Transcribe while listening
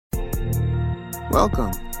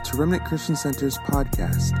Welcome to Remnant Christian Center's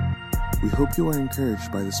podcast. We hope you are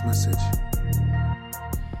encouraged by this message.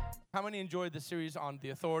 How many enjoyed the series on the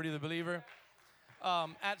authority of the believer?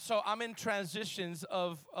 So I'm in transitions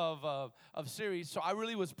of series. So I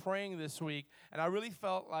really was praying this week, and I really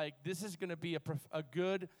felt like this is going to be a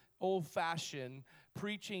good old-fashioned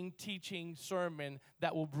preaching, teaching sermon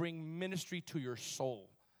that will bring ministry to your soul.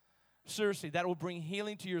 Seriously, that will bring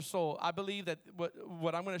healing to your soul. I believe that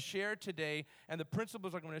what I'm going to share today and the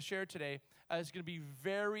principles I'm going to share today is going to be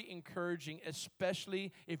very encouraging,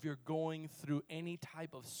 especially if you're going through any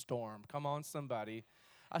type of storm. Come on, somebody.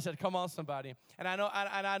 I said, come on, somebody. And I know,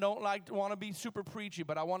 and I don't want to be super preachy,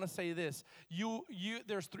 but I want to say this.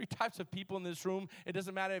 There's three types of people in this room. It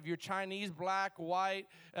doesn't matter if you're Chinese, black, white,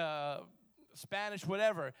 Spanish,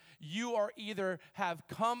 whatever. You are either have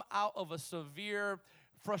come out of a severe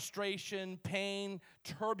frustration, pain,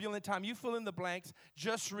 turbulent time. You fill in the blanks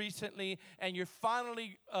just recently, and you're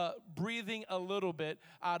finally breathing a little bit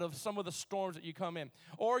out of some of the storms that you come in.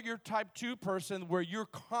 Or you're type 2 person where you're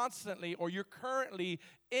constantly or you're currently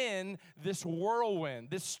in this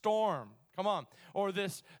whirlwind, this storm. Come on. Or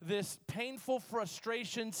this painful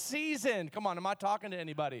frustration season. Come on, am I talking to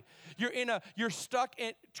anybody? You're stuck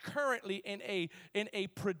currently in a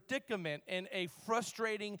predicament, in a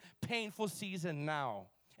frustrating, painful season now.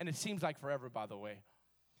 And it seems like forever, by the way.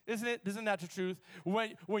 Isn't that the truth?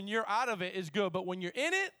 When you're out of it, it's good. But when you're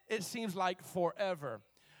in it, it seems like forever.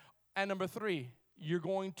 And number 3, you're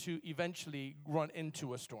going to eventually run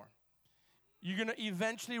into a storm. You're going to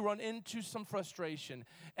eventually run into some frustration.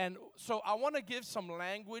 And so I want to give some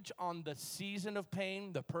language on the season of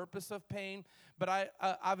pain, the purpose of pain. But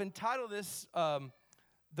I've entitled this,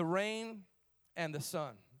 The Rain and the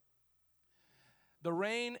Sun. The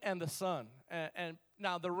rain and the sun. And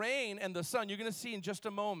now the rain and the sun, you're going to see in just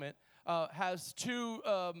a moment, has two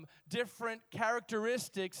different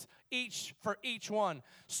characteristics for each one.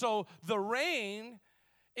 So the rain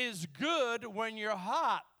is good when you're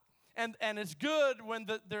hot. And it's good when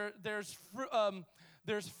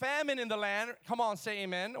there's famine in the land. Come on, say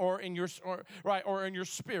amen. Or in your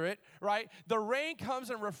spirit, right? The rain comes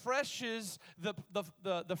and refreshes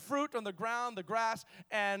the fruit on the ground, the grass,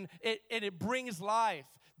 and it brings life.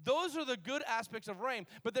 Those are the good aspects of rain.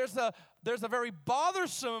 But there's a very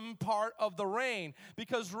bothersome part of the rain,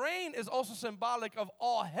 because rain is also symbolic of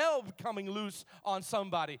all hell coming loose on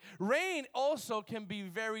somebody. Rain also can be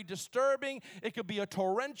very disturbing. It could be a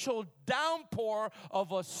torrential downpour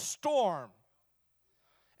of a storm.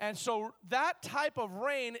 And so that type of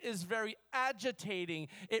rain is very agitating.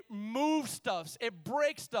 It moves stuff. It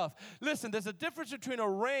breaks stuff. Listen, there's a difference between a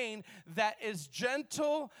rain that is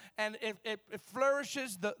gentle and it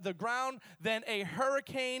flourishes the ground than a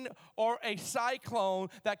hurricane or a cyclone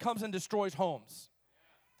that comes and destroys homes.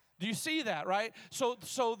 Do you see that, right? So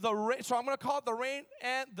I'm going to call it the rain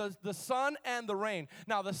and the sun and the rain.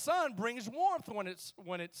 Now, the sun brings warmth when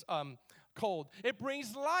it's cold. It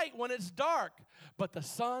brings light when it's dark. But the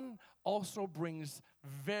sun also brings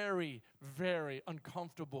very, very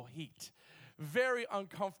uncomfortable heat. Very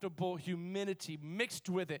uncomfortable humidity mixed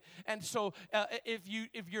with it. And so if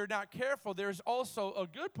you're not careful, there's also a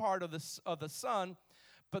good part of the sun,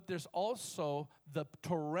 but there's also the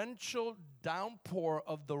torrential downpour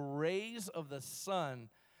of the rays of the sun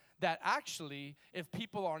that actually, if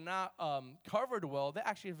people are not covered well, they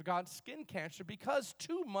actually have gotten skin cancer because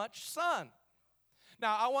too much sun.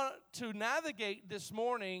 Now, I want to navigate this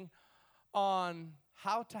morning on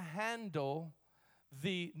how to handle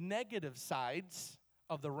the negative sides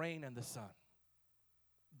of the rain and the sun.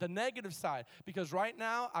 The negative side, because right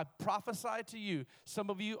now, I prophesy to you, some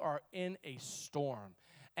of you are in a storm,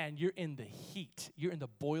 and you're in the heat. You're in the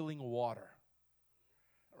boiling water.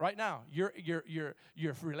 Right now, your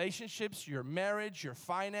relationships, your marriage, your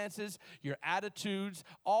finances, your attitudes,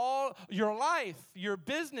 all your life, your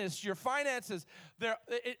business, your finances.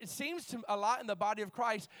 It seems to a lot in the body of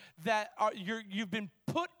Christ that you've been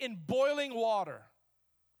put in boiling water,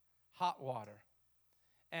 hot water,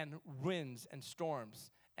 and winds and storms.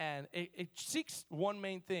 And it seeks one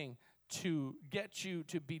main thing, to get you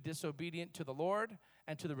to be disobedient to the Lord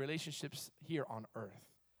and to the relationships here on earth.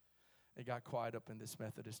 It got quiet up in this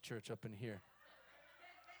Methodist church up in here.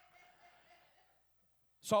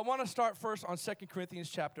 So I want to start first on 2 Corinthians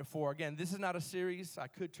chapter 4. Again, this is not a series. I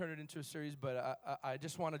could turn it into a series, but I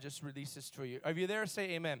just want to release this to you. Are you there?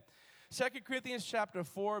 Say amen. 2 Corinthians chapter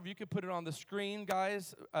 4, if you could put it on the screen,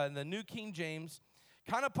 guys, the New King James.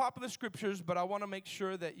 Kind of popular scriptures, but I want to make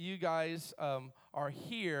sure that you guys are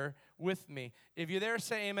here with me. If you're there,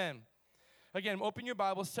 say amen. Again, open your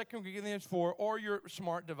Bible, 2 Corinthians 4, or your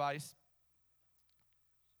smart device.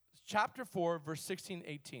 chapter 4, verse 16,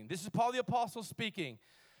 18. This is Paul the Apostle speaking,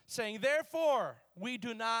 saying, therefore, we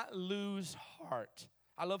do not lose heart.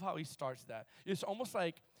 I love how he starts that. It's almost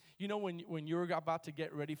like, you know, when you're about to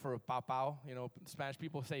get ready for a papao, you know, Spanish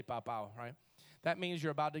people say papao, right? That means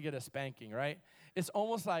you're about to get a spanking, right? It's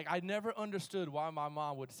almost like I never understood why my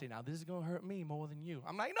mom would say, now this is going to hurt me more than you.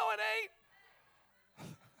 I'm like, no, it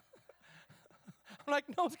ain't. I'm like,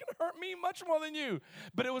 no, it's going to hurt me much more than you.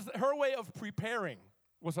 But it was her way of preparing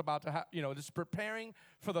was about to happen, you know, just preparing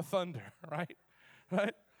for the thunder, right?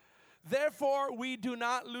 Right? Therefore, we do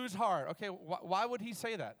not lose heart. Okay, why would he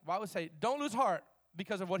say that? Why would he say, don't lose heart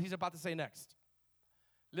because of what he's about to say next?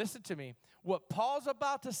 Listen to me. What Paul's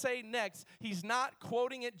about to say next, he's not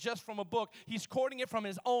quoting it just from a book. He's quoting it from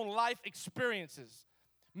his own life experiences,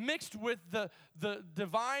 mixed with the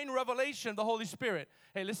divine revelation of the Holy Spirit.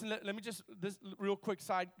 Hey, listen, let me just, this real quick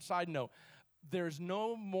side note. There's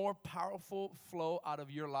no more powerful flow out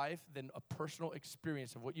of your life than a personal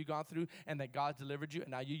experience of what you've gone through and that God delivered you,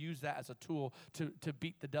 and now you use that as a tool to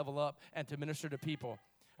beat the devil up and to minister to people.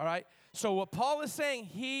 All right? So what Paul is saying,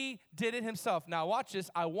 he did it himself. Now watch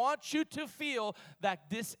this. I want you to feel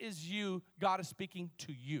that this is you. God is speaking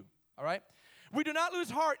to you. All right? We do not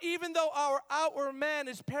lose heart, even though our outward man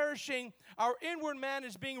is perishing. Our inward man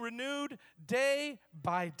is being renewed day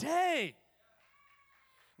by day.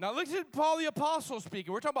 Now look at Paul the Apostle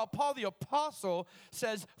speaking. We're talking about Paul the Apostle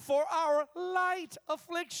says, for our light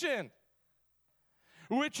affliction,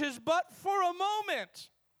 which is but for a moment,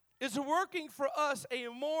 is working for us a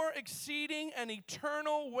more exceeding and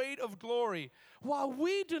eternal weight of glory, while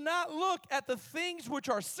we do not look at the things which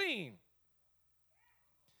are seen,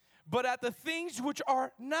 but at the things which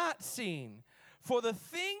are not seen. For the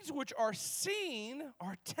things which are seen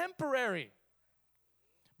are temporary,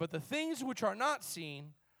 but the things which are not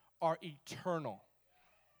seen are eternal.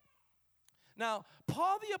 Now,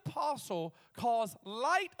 Paul the Apostle calls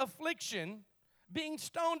light affliction being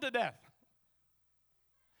stoned to death.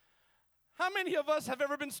 How many of us have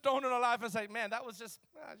ever been stoned in our life and say, man, that was just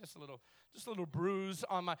a little bruise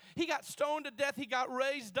on my... He got stoned to death. He got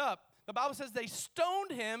raised up. The Bible says they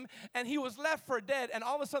stoned him, and he was left for dead, and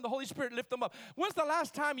all of a sudden the Holy Spirit lifted him up. When's the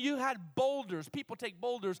last time you had boulders, people take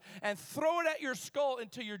boulders, and throw it at your skull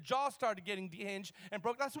until your jaw started getting dehinged and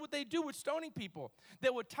broke? That's what they do with stoning people. They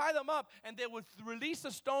would tie them up, and they would release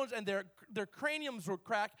the stones, and their craniums would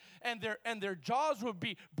crack, and their jaws would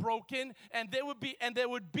be broken, and they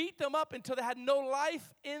would beat them up until they had no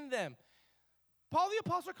life in them. Paul the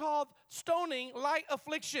Apostle called stoning light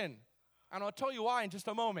affliction. And I'll tell you why in just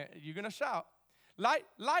a moment. You're going to shout. Light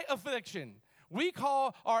affliction. We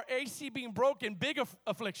call our AC being broken big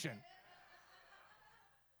affliction.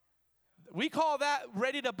 We call that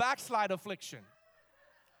ready to backslide affliction.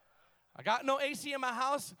 I got no AC in my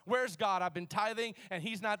house. Where's God? I've been tithing and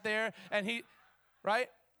he's not there. And right?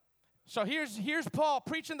 So here's Paul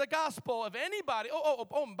preaching the gospel of anybody. Oh,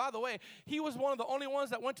 and by the way, he was one of the only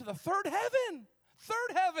ones that went to the third heaven.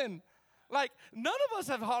 Third heaven. Like, none of us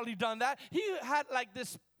have hardly done that. He had, like,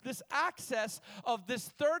 this access of this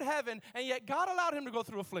third heaven, and yet God allowed him to go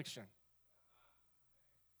through affliction.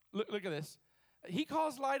 Look at this. He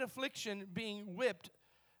calls light affliction being whipped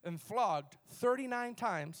and flogged 39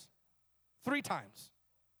 times. 3 times.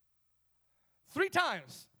 3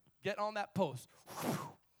 times. Get on that post.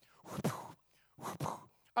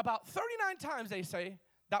 About 39 times, they say,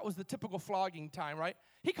 that was the typical flogging time, right?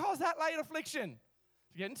 He calls that light affliction.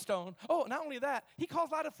 Getting stoned. Oh, not only that, he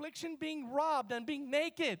calls light affliction being robbed and being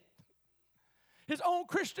naked. His own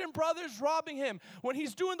Christian brothers robbing him. When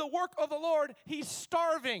he's doing the work of the Lord, he's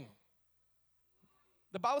starving.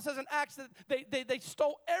 The Bible says in Acts that they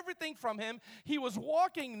stole everything from him. He was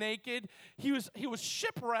walking naked. He was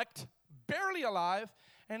shipwrecked, barely alive.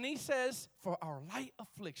 And he says, for our light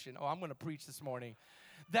affliction, I'm going to preach this morning,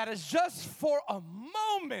 that is just for a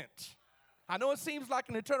moment. I know it seems like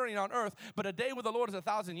an eternity on earth, but a day with the Lord is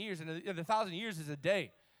 1,000 years, and 1,000 years is a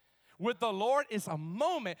day. With the Lord is a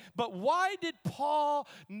moment. But why did Paul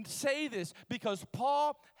say this? Because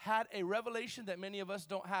Paul had a revelation that many of us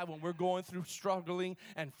don't have when we're going through struggling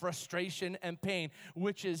and frustration and pain,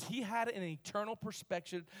 which is he had an eternal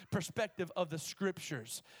perspective of the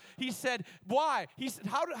Scriptures. He said, why? He said,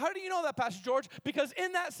 how do you know that, Pastor George? Because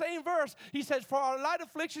in that same verse, he says, for our light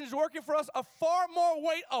affliction is working for us a far more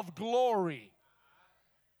weight of glory.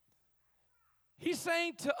 He's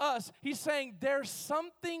saying to us, he's saying, there's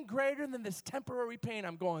something greater than this temporary pain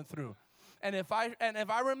I'm going through. And if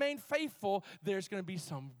I remain faithful, there's going to be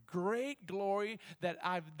some great glory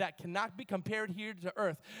that cannot be compared here to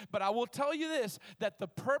earth. But I will tell you this, that the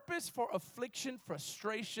purpose for affliction,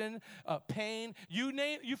 frustration, pain, you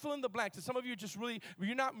fill in the blanks. And some of you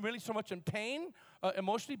you're not really so much in pain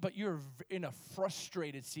emotionally, but you're in a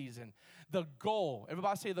frustrated season. The goal,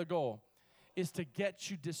 everybody say the goal, is to get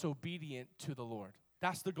you disobedient to the Lord.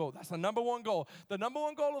 That's the goal. That's the number one goal. The number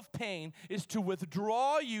one goal of pain is to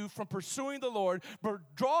withdraw you from pursuing the Lord,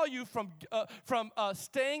 withdraw you from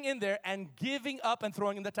staying in there and giving up and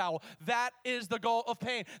throwing in the towel. That is the goal of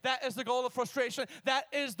pain. That is the goal of frustration. That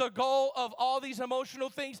is the goal of all these emotional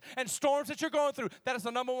things and storms that you're going through. That is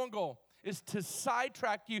the number one goal, is to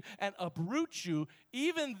sidetrack you and uproot you,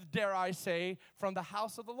 even, dare I say, from the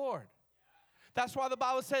house of the Lord. That's why the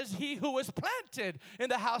Bible says, he who is planted in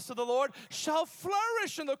the house of the Lord shall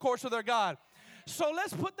flourish in the course of their God. So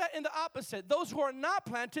let's put that in the opposite. Those who are not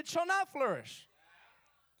planted shall not flourish.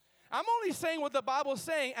 I'm only saying what the Bible is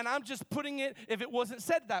saying, and I'm just putting it if it wasn't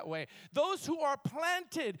said that way. Those who are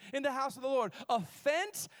planted in the house of the Lord,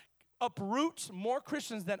 offense uproots more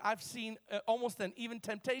Christians than I've seen, almost than even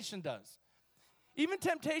temptation does. Even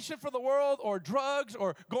temptation for the world or drugs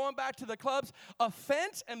or going back to the clubs,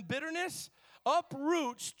 offense and bitterness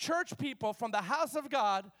uproots church people from the house of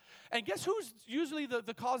God. And guess who's usually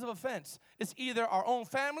the cause of offense? It's either our own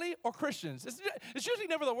family or Christians. It's usually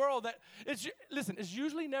never the world it's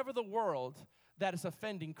usually never the world that is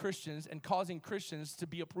offending Christians and causing Christians to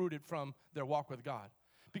be uprooted from their walk with God.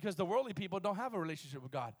 Because the worldly people don't have a relationship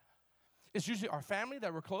with God. It's usually our family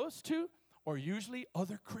that we're close to, or usually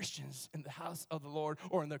other Christians in the house of the Lord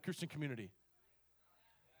or in the Christian community.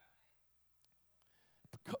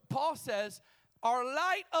 Paul says, our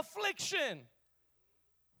light affliction.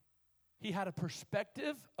 He had a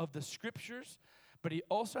perspective of the scriptures, but he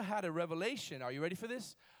also had a revelation. Are you ready for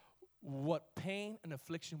this? What pain and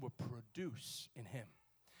affliction would produce in him.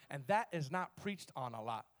 And that is not preached on a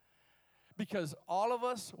lot. Because all of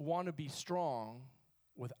us want to be strong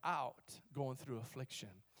without going through affliction.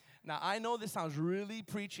 Now, I know this sounds really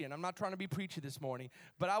preachy, and I'm not trying to be preachy this morning,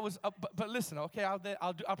 but but listen, okay,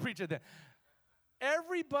 I'll preach it then.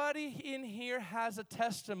 Everybody in here has a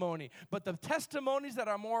testimony, but the testimonies that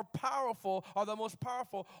are more powerful, or the most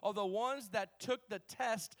powerful, are the ones that took the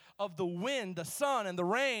test of the wind, the sun, and the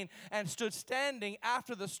rain, and stood standing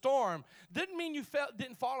after the storm. Didn't mean you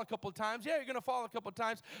didn't fall a couple of times. Yeah, you're going to fall a couple of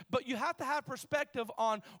times, but you have to have perspective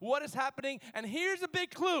on what is happening. And here's a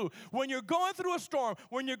big clue. When you're going through a storm,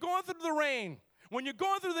 when you're going through the rain, when you're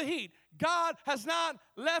going through the heat, God has not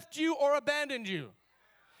left you or abandoned you.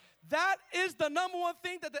 That is the number one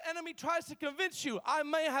thing that the enemy tries to convince you. I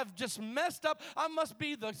may have just messed up. I must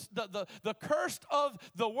be the cursed of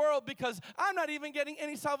the world because I'm not even getting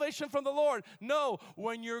any salvation from the Lord. No,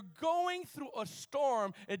 when you're going through a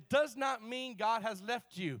storm, it does not mean God has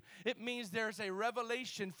left you. It means there's a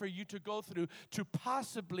revelation for you to go through to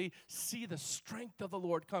possibly see the strength of the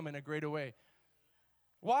Lord come in a greater way.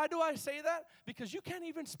 Why do I say that? Because you can't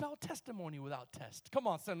even spell testimony without test. Come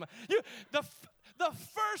on, son. The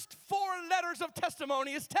first 4 letters of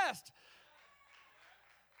testimony is test.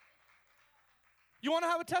 You want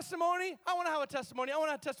to have a testimony? I want to have a testimony. I want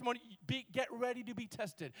to have a testimony. Get ready to be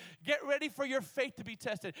tested. Get ready for your faith to be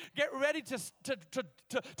tested. Get ready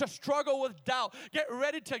to struggle with doubt. Get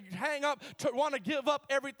ready to hang up, to want to give up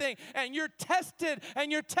everything. And you're tested,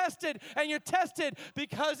 and you're tested, and you're tested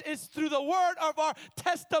because it's through the word of our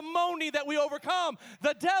testimony that we overcome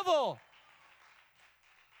the devil.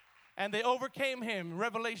 And they overcame him,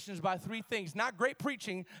 Revelations, by 3 things. Not great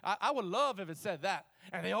preaching. I would love if it said that.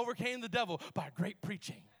 And they overcame the devil by great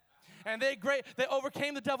preaching. And they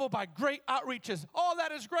overcame the devil by great outreaches. All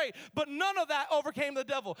that is great, but none of that overcame the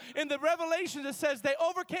devil. In the Revelations, it says they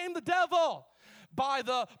overcame the devil by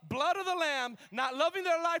the blood of the Lamb, not loving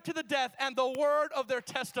their life to the death, and the word of their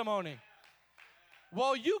testimony.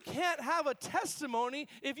 Well, you can't have a testimony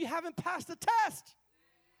if you haven't passed the test.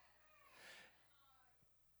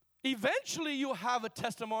 Eventually, you'll have a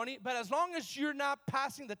testimony, but as long as you're not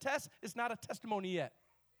passing the test, it's not a testimony yet.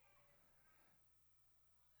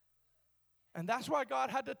 And that's why God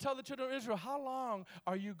had to tell the children of Israel, how long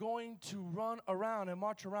are you going to run around and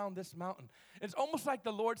march around this mountain? It's almost like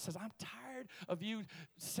the Lord says, I'm tired of you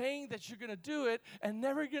saying that you're going to do it and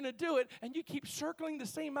never going to do it, and you keep circling the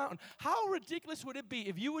same mountain. How ridiculous would it be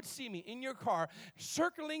if you would see me in your car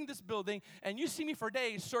circling this building, and you see me for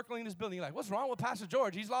days circling this building? You're like, what's wrong with Pastor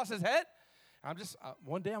George? He's lost his head? I'm just,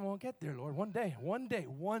 one day I'm going to get there, Lord. One day.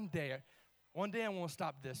 One day I want to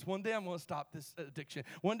stop this. One day I want to stop this addiction.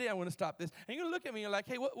 One day I want to stop this. And you're going to look at me and you're like,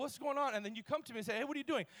 hey, what's going on? And then you come to me and say, hey, what are you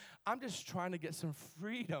doing? I'm just trying to get some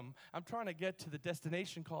freedom. I'm trying to get to the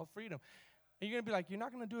destination called freedom. And you're going to be like, you're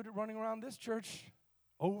not going to do it running around this church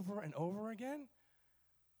over and over again?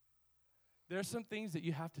 There's some things that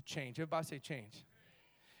you have to change. Everybody say change.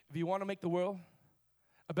 If you want to make the world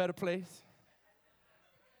a better place,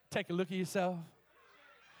 take a look at yourself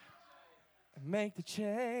and make the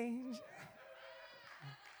change.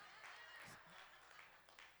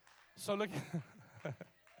 So look,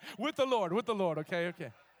 with the Lord, okay.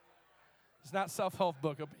 It's not self-help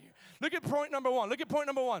book up here. Look at point number one.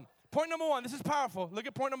 Point number one, this is powerful. Look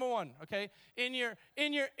at point number one, okay? In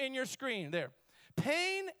your screen there.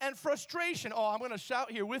 Pain and frustration, I'm going to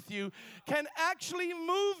shout here with you, can actually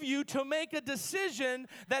move you to make a decision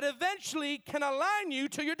that eventually can align you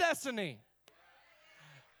to your destiny.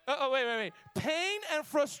 Wait. Pain and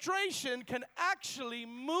frustration can actually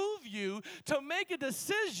move you to make a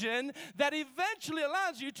decision that eventually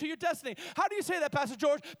aligns you to your destiny. How do you say that, Pastor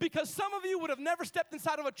George? Because some of you would have never stepped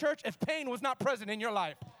inside of a church if pain was not present in your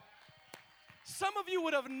life. Some of you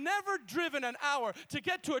would have never driven an hour to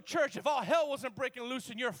get to a church if all hell wasn't breaking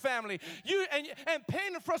loose in your family. And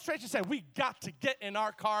pain and frustration said, we got to get in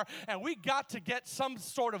our car and we got to get some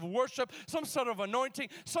sort of worship, some sort of anointing,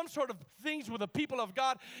 some sort of things with the people of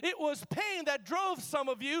God. It was pain that drove some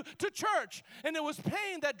of you to church. And it was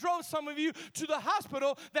pain that drove some of you to the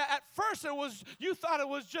hospital that at first you thought it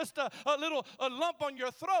was just a lump on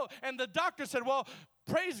your throat. And the doctor said, well,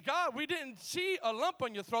 praise God, we didn't see a lump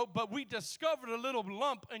on your throat, but we discovered a little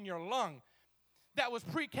lump in your lung that was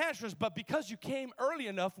precancerous, but because you came early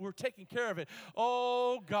enough, we're taking care of it.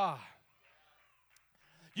 Oh, God.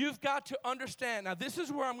 You've got to understand. Now, this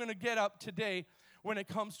is where I'm going to get up today when it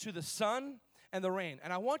comes to the sun and the rain.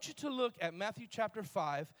 And I want you to look at Matthew chapter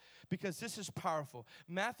 5 because this is powerful.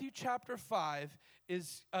 Matthew chapter 5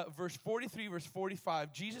 is verse 43, verse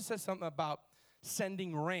 45. Jesus says something about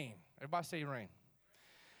sending rain. Everybody say rain.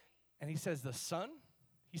 And he says the sun,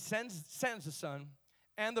 he sends the sun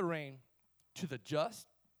and the rain to the just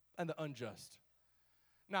and the unjust.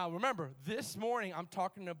 Now, remember, this morning I'm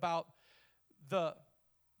talking about the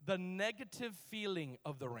negative feeling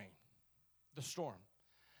of the rain, the storm.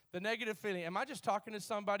 The negative feeling. Am I just talking to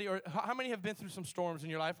somebody, or how many have been through some storms in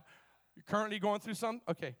your life? You're currently going through some?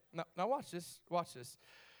 Okay, now watch this.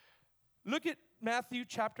 Look at Matthew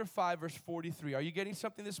chapter 5, verse 43. Are you getting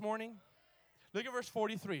something this morning? Look at verse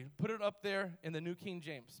 43. Put it up there in the New King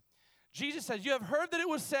James. Jesus says, you have heard that it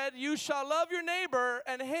was said, you shall love your neighbor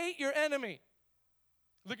and hate your enemy.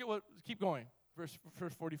 Keep going, verse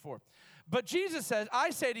 44. But Jesus says,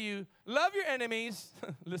 I say to you, love your enemies.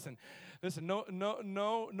 Listen,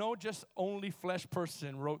 no, just only flesh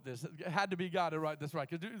person wrote this. It had to be God to write this right,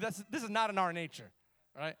 because this is not in our nature,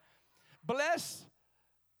 right?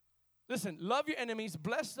 Love your enemies,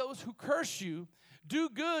 bless those who curse you, do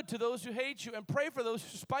good to those who hate you, and pray for those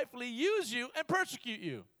who spitefully use you and persecute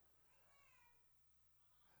you.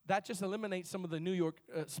 That just eliminates some of the New York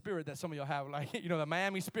spirit that some of y'all have, like, the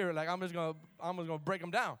Miami spirit, like, I'm just gonna break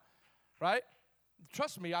them down, right?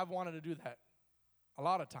 Trust me, I've wanted to do that a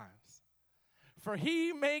lot of times. For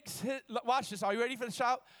he makes watch this, are you ready for the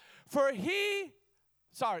shout?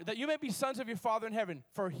 That you may be sons of your Father in heaven.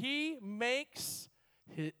 For he makes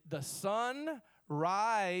the sun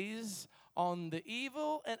rise on the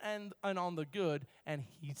evil and on the good, and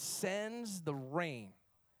he sends the rain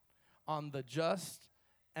on the just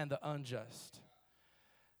and the unjust.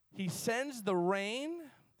 He sends the rain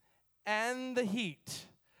and the heat,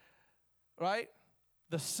 right?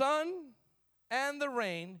 The sun and the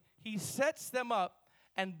rain, he sets them up,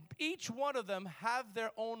 and each one of them have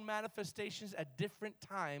their own manifestations at different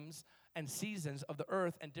times and seasons of the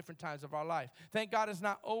earth and different times of our life. Thank God it's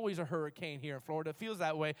not always a hurricane here in Florida. It feels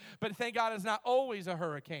that way, but thank God it's not always a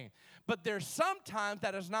hurricane. But there's sometimes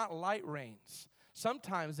that is not light rains.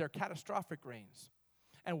 Sometimes they're catastrophic rains.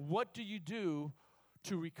 And what do you do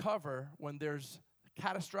to recover when there's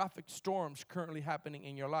catastrophic storms currently happening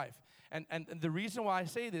in your life? And the reason why I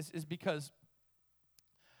say this is because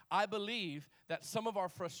I believe that some of our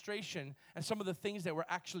frustration and some of the things that we're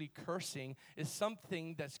actually cursing is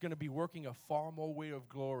something that's going to be working a far more way of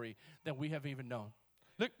glory than we have even known.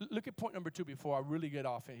 Look at point number 2 before I really get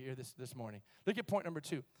off here this morning. Look at point number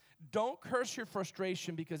 2. Don't curse your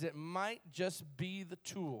frustration, because it might just be the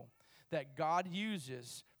tool that God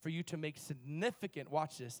uses for you to make significant,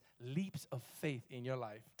 watch this, leaps of faith in your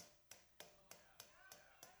life.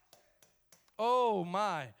 Oh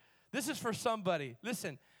my, this is for somebody.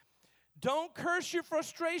 Listen. Don't curse your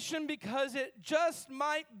frustration because it just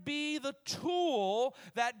might be the tool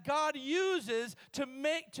that God uses to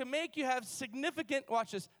make you have significant,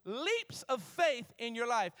 watch this, leaps of faith in your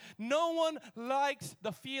life. No one likes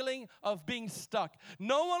the feeling of being stuck.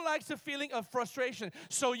 No one likes the feeling of frustration.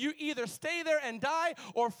 So you either stay there and die,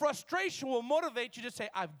 or frustration will motivate you to say,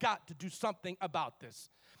 I've got to do something about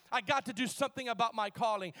this. I got to do something about my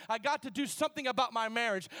calling. I got to do something about my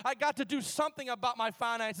marriage. I got to do something about my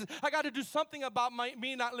finances. I got to do something about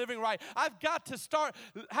me not living right. I've got to start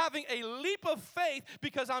having a leap of faith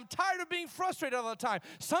because I'm tired of being frustrated all the time.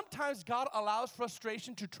 Sometimes God allows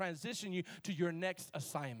frustration to transition you to your next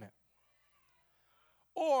assignment,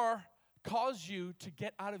 or cause you to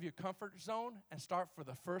get out of your comfort zone and start for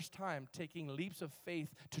the first time taking leaps of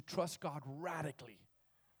faith to trust God radically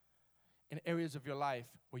in areas of your life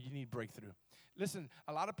where you need breakthrough. Listen,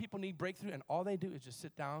 a lot of people need breakthrough, and all they do is just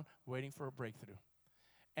sit down waiting for a breakthrough.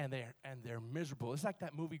 And they're miserable. It's like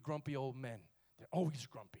that movie, Grumpy Old Men. They're always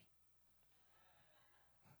grumpy.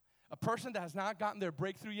 A person that has not gotten their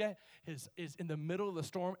breakthrough yet is in the middle of the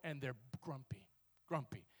storm, and they're grumpy.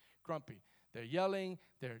 They're yelling,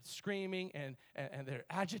 they're screaming, and they're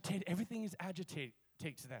agitated. Everything is agitated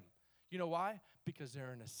takes them. You know why? Because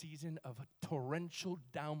they're in a season of a torrential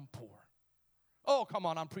downpour. Oh, come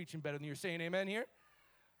on, I'm preaching better than you're saying amen here.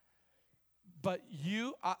 But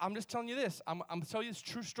I'm just telling you this. I'm telling you this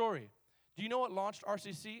true story. Do you know what launched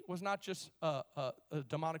RCC was not just a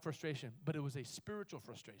demonic frustration, but it was a spiritual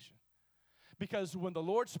frustration. Because when the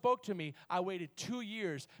Lord spoke to me, I waited 2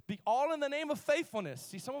 years, all in the name of faithfulness.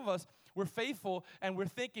 See, some of us, we're faithful, and we're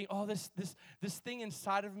thinking, oh, this thing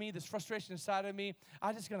inside of me, this frustration inside of me,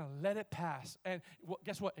 I'm just going to let it pass. And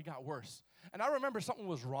guess what? It got worse. And I remember something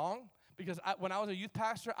was wrong. Because when I was a youth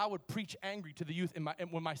pastor, I would preach angry to the youth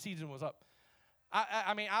when my season was up.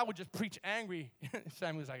 I mean, I would just preach angry.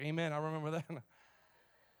 Sammy was like, amen, I remember that.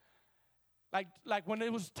 Like when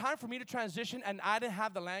it was time for me to transition and I didn't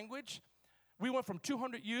have the language, we went from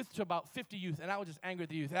 200 youth to about 50 youth, and I was just angry at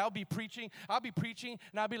the youth. And I'll be preaching,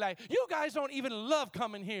 and I'll be like, you guys don't even love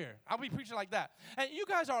coming here. I'll be preaching like that. And you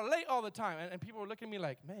guys are late all the time. And people were looking at me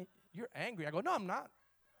like, man, you're angry. I go, no, I'm not.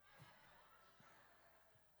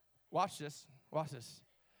 Watch this.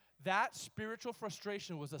 That spiritual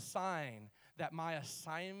frustration was a sign that my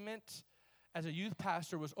assignment as a youth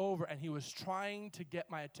pastor was over, and he was trying to get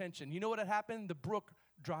my attention. You know what had happened? The brook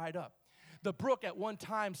dried up. The brook at one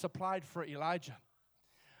time supplied for Elijah.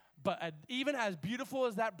 But even as beautiful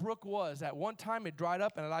as that brook was, at one time it dried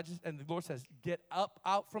up, and the Lord says, get up,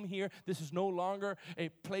 out from here. This is no longer a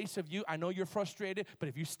place of you. I know you're frustrated, but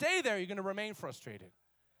if you stay there, you're going to remain frustrated.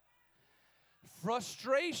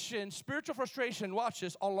 Frustration, spiritual frustration, watch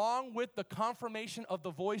this, along with the confirmation of the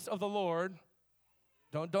voice of the Lord.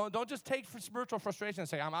 Don't just take spiritual frustration and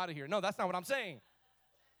say, I'm out of here. No, that's not what I'm saying.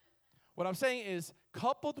 What I'm saying is,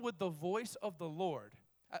 coupled with the voice of the Lord,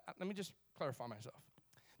 let me just clarify myself.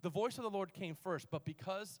 The voice of the Lord came first, but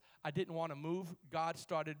because I didn't want to move, God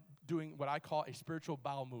started doing what I call a spiritual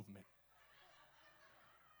bowel movement.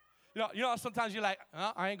 You know, sometimes you're like,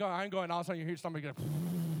 I ain't going. All of a sudden you hear somebody go.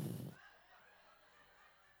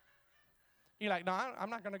 You're like, no,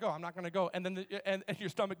 I'm not going to go. And then and your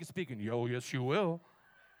stomach is speaking, yo, yes, you will.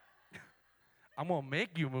 I'm going to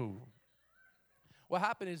make you move. What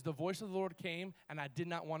happened is the voice of the Lord came, and I did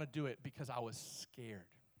not want to do it because I was scared.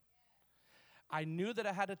 I knew that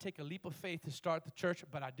I had to take a leap of faith to start the church,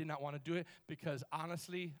 but I did not want to do it because,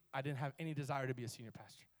 honestly, I didn't have any desire to be a senior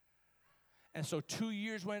pastor. And so 2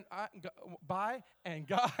 years went by, and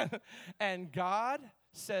God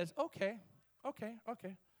says, okay.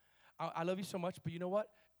 I love you so much, but you know what?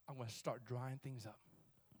 I'm going to start drying things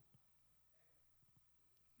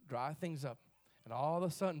up. And all of a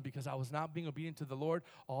sudden, because I was not being obedient to the Lord,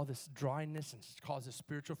 all this dryness and causes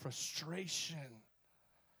spiritual frustration.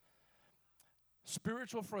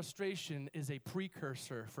 Spiritual frustration is a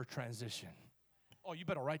precursor for transition. Oh, you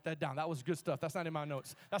better write that down. That was good stuff. That's not in my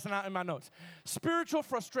notes. Spiritual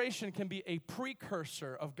frustration can be a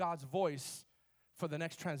precursor of God's voice for the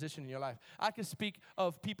next transition in your life. I can speak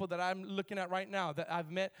of people that I'm looking at right now that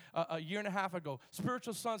I've met a year and a half ago,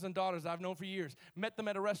 spiritual sons and daughters I've known for years, met them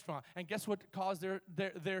at a restaurant, and guess what caused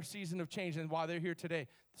their season of change and why they're here today?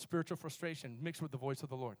 Spiritual frustration mixed with the voice of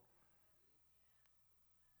the Lord.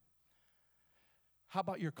 How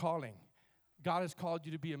about your calling? God has called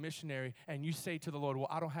you to be a missionary, and you say to the Lord, well,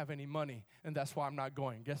 I don't have any money, and that's why I'm not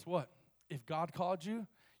going. Guess what? If God called you,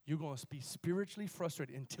 you're going to be spiritually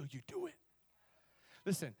frustrated until you do it.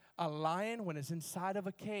 Listen, a lion, when it's inside of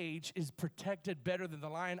a cage, is protected better than the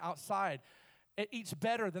lion outside. It eats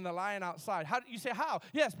better than the lion outside. How do you say how?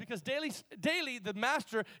 Yes, because daily the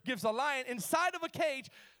master gives the lion inside of a cage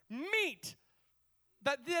meat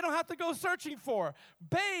that they don't have to go searching for.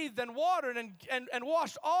 Bathed and watered and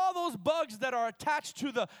washed all those bugs that are attached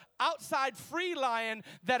to the outside free lion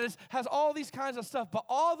that has all these kinds of stuff. But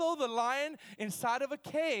although the lion inside of a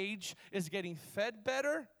cage is getting fed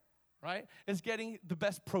better, right, is getting the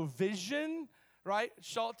best provision, right,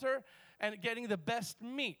 shelter, and getting the best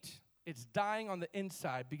meat, it's dying on the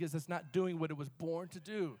inside because it's not doing what it was born to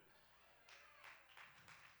do.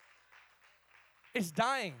 It's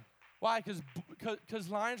dying. Why? Because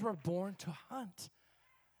lions were born to hunt,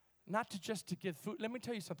 not just to give food. Let me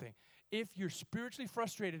tell you something. If you're spiritually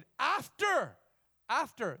frustrated after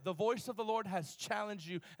the voice of the Lord has challenged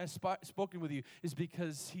you and spoken with you, is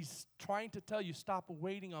because he's trying to tell you, stop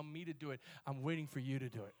waiting on me to do it. I'm waiting for you to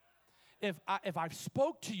do it. If I've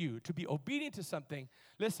spoke to you to be obedient to something,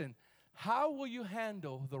 listen, how will you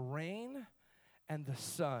handle the rain and the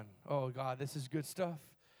sun? Oh, God, this is good stuff.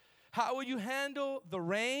 How will you handle the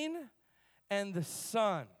rain and the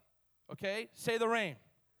sun? Okay, say the rain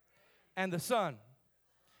and the sun.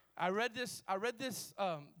 I read this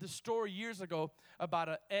story years ago about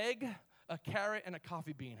an egg, a carrot, and a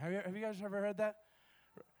coffee bean. Have you guys ever heard that?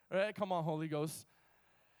 Right? Come on, Holy Ghost.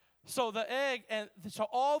 So the egg, and so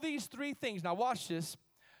all these three things. Now watch this.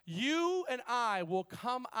 You and I will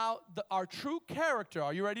come out, our true character.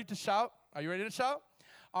 Are you ready to shout? Are you ready to shout?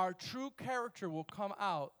 Our true character will come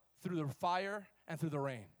out through the fire and through the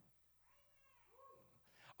rain.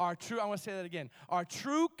 I want to say that again. Our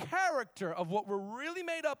true character of what we're really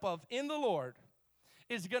made up of in the Lord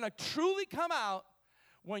is going to truly come out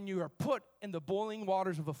when you are put in the boiling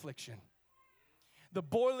waters of affliction. The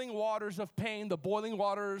boiling waters of pain, the boiling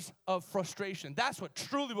waters of frustration. That's what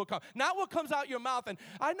truly will come. Not what comes out your mouth. And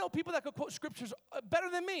I know people that could quote scriptures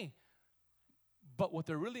better than me. But what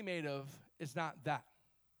they're really made of is not that.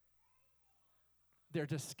 They're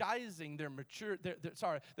disguising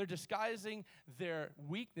they're disguising their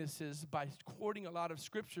weaknesses by quoting a lot of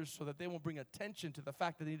scriptures so that they won't bring attention to the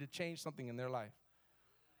fact that they need to change something in their life.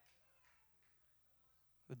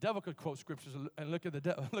 The devil could quote scriptures and look at the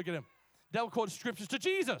devil. Look at him. The devil quotes scriptures to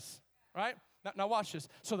Jesus, right? Now watch this.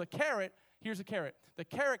 So the carrot, here's the carrot. The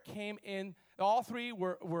carrot came in, all three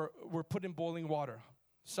were put in boiling water.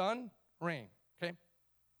 Sun, rain, okay?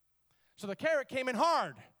 So the carrot came in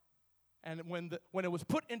hard. And when it was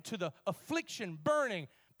put into the affliction, burning,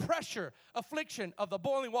 pressure, affliction of the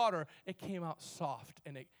boiling water, it came out soft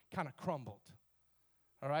and it kind of crumbled.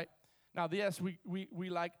 All right? Now, yes, we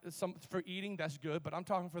like some for eating, that's good, but I'm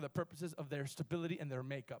talking for the purposes of their stability and their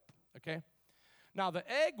makeup, okay? Now, the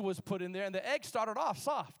egg was put in there, and the egg started off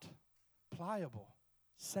soft, pliable,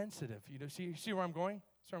 sensitive. You know, see where I'm going?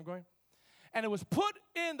 See where I'm going? And it was put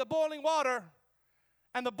in the boiling water,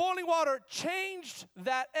 and the boiling water changed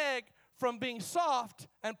that egg from being soft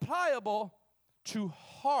and pliable to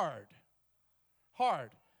hard.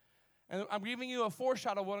 Hard. And I'm giving you a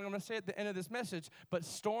foreshadow of what I'm going to say at the end of this message. But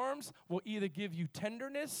storms will either give you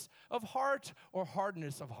tenderness of heart or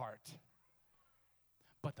hardness of heart.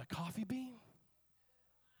 But the coffee bean?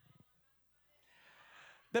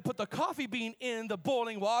 They put the coffee bean in the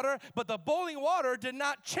boiling water, but the boiling water did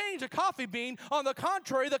not change the coffee bean. On the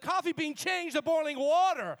contrary, the coffee bean changed the boiling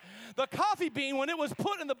water. The coffee bean, when it was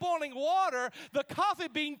put in the boiling water, the coffee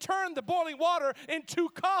bean turned the boiling water into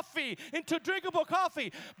coffee, into drinkable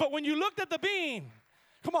coffee. But when you looked at the bean,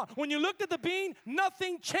 when you looked at the bean,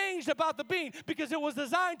 nothing changed about the bean because it was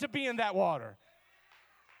designed to be in that water.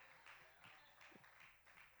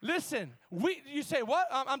 Listen, you say, what?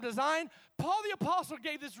 I'm designed. Paul the Apostle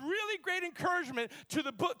gave this really great encouragement to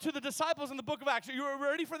the disciples in the book of Acts. Are you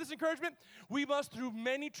ready for this encouragement? We must, through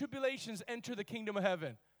many tribulations, enter the kingdom of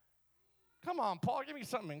heaven. Come on, Paul, give me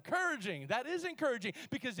something encouraging. That is encouraging,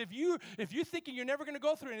 because if you're thinking you're never going to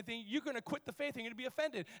go through anything, you're going to quit the faith and you're going to be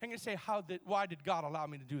offended. And you're going to say, why did God allow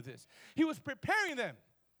me to do this? He was preparing them.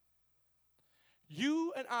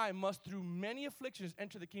 You and I must, through many afflictions,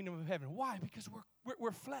 enter the kingdom of heaven. Why? Because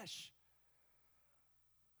we're flesh.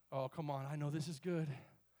 Oh, come on. I know this is good.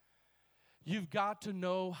 You've got to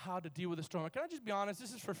know how to deal with a storm. Can I just be honest?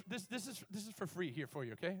 This is for free here for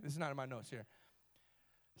you, okay? This is not in my notes here.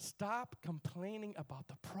 Stop complaining about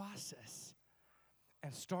the process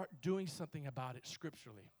and start doing something about it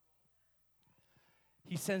scripturally.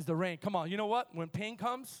 He sends the rain. Come on. You know what? When pain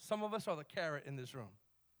comes, some of us are the carrot in this room.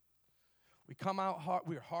 We come out hard,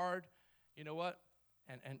 we're hard, you know what?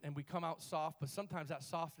 And we come out soft, but sometimes that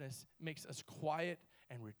softness makes us quiet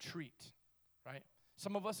and retreat, right?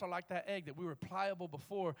 Some of us are like that egg, that we were pliable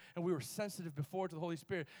before and we were sensitive before to the Holy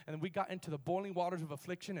Spirit. And then we got into the boiling waters of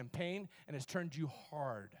affliction and pain, and it's turned you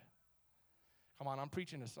hard. Come on, I'm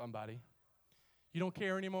preaching to somebody. You don't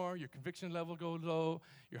care anymore. Your conviction level goes low.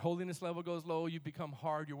 Your holiness level goes low. You become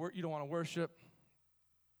hard. You don't want to worship.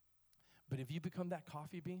 But if you become that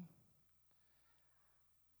coffee bean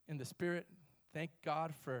in the Spirit, thank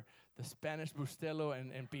God for the Spanish Bustelo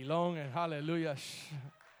and Pilon and hallelujah.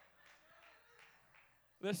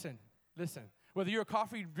 Listen. Whether you're a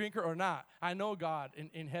coffee drinker or not, I know God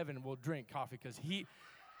in heaven will drink coffee because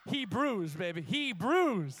he brews, baby. He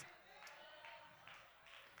brews.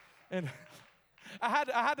 And I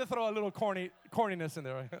had to throw a little corniness in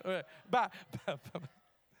there. But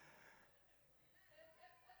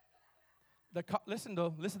listen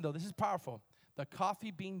though, this is powerful. The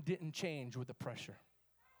coffee bean didn't change with the pressure.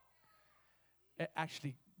 It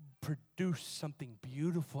actually produced something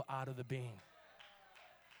beautiful out of the bean.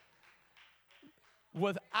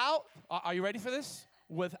 Are you ready for this?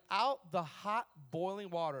 Without the hot boiling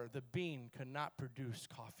water, the bean could not produce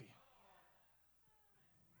coffee.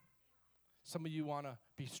 Some of you want to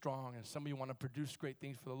be strong, and some of you want to produce great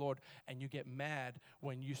things for the Lord, and you get mad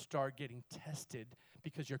when you start getting tested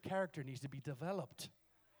because your character needs to be developed.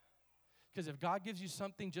 Because if God gives you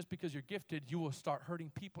something just because you're gifted, you will start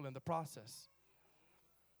hurting people in the process.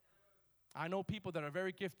 I know people that are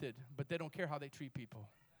very gifted, but they don't care how they treat people.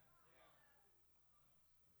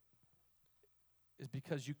 Is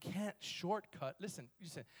because you can't shortcut. Listen,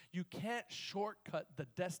 you can't shortcut the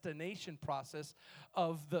destination process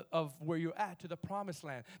of where you're at to the promised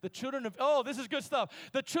land. The children of this is good stuff.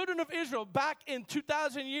 The children of Israel back in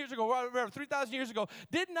 2,000 years ago, or 3,000 years ago,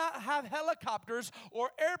 did not have helicopters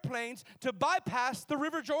or airplanes to bypass the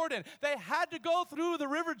River Jordan. They had to go through the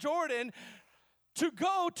River Jordan to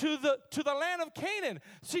go to the land of Canaan.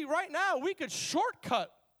 See, right now we could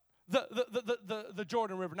shortcut the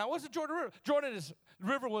Jordan River. Now, what's the Jordan River? Jordan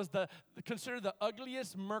River was considered the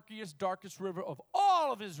ugliest, murkiest, darkest river of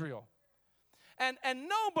all of Israel. And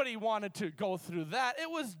nobody wanted to go through that. It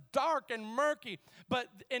was dark and murky. But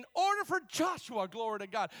in order for Joshua, glory to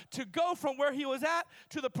God, to go from where he was at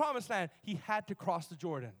to the promised land, he had to cross the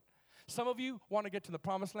Jordan. Some of you want to get to the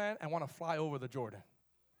promised land and want to fly over the Jordan.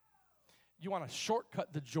 You want to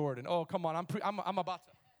shortcut the Jordan. Oh, come on, I'm about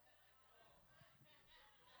to.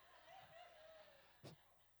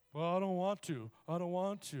 Well, I don't want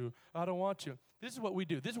to. This is what we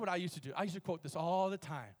do. This is what I used to do. I used to quote this all the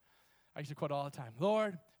time.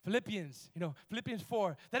 Lord, Philippians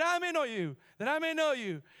 4, that I may know you, and that I may know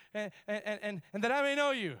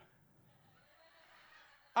you.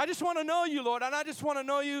 I just want to know you, Lord, and I just want to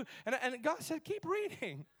know you. And God said, keep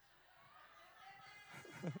reading.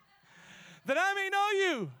 That I may know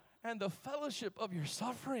you and the fellowship of your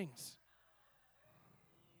sufferings.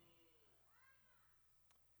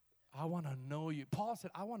 I want to know you. Paul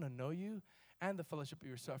said, I want to know you and the fellowship of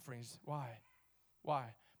your sufferings. Why?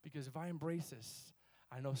 Because if I embrace this,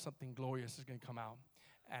 I know something glorious is going to come out.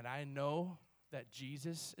 And I know that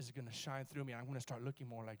Jesus is going to shine through me. I'm going to start looking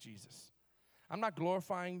more like Jesus. I'm not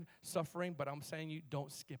glorifying suffering, but I'm saying you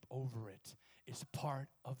don't skip over it. It's part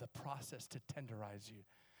of the process to tenderize you,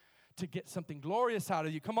 to get something glorious out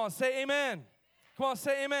of you. Come on, say amen. Come on,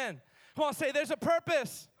 say amen. Come on, say there's a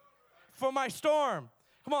purpose for my storm.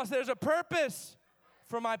 Come on, so there's a purpose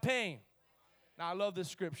for my pain. Now, I love this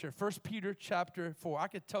scripture. 1 Peter chapter 4. I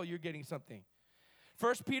could tell you're getting something.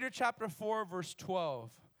 1 Peter chapter 4, verse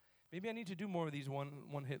 12. Maybe I need to do more of these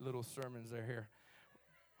one-hit little sermons there here.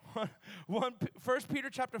 1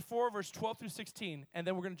 Peter chapter 4, verse 12 through 16. And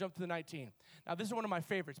then we're going to jump to the 19. Now, this is one of my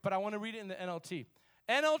favorites, but I want to read it in the NLT.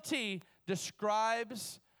 NLT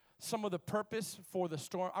describes some of the purpose for the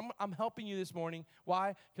storm. I'm helping you this morning.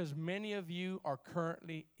 Why? Because many of you are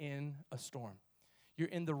currently in a storm. You're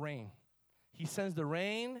in the rain. He sends the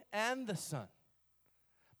rain and the sun.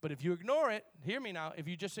 But if you ignore it, hear me now, if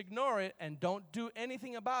you just ignore it and don't do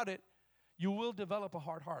anything about it, you will develop a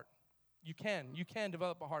hard heart. You can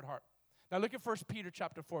develop a hard heart. Now look at 1 Peter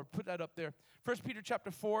chapter 4. Put that up there. 1 Peter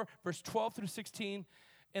chapter 4, verse 12 through 16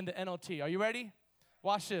 in the NLT. Are you ready?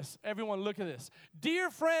 Watch this. Everyone look at this. Dear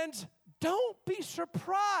friends, don't be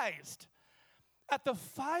surprised at the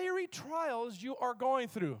fiery trials you are going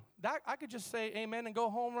through. That I could just say amen and go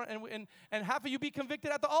home and half of you be convicted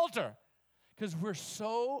at the altar. Because we're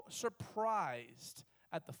so surprised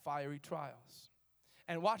at the fiery trials.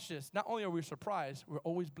 And watch this. Not only are we surprised, we're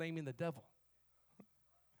always blaming the devil.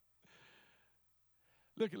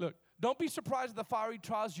 Look. Don't be surprised at the fiery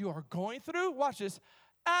trials you are going through. Watch this.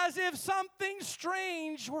 As if something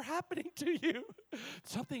strange were happening to you.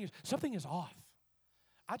 Something is off.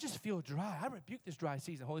 I just feel dry. I rebuke this dry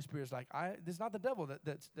season. Holy Spirit's like, this is not the devil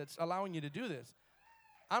that's allowing you to do this.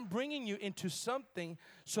 I'm bringing you into something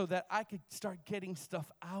so that I could start getting stuff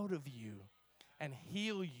out of you and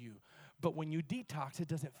heal you. But when you detox, it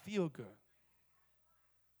doesn't feel good.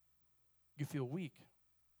 You feel weak.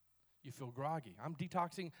 You feel groggy. I'm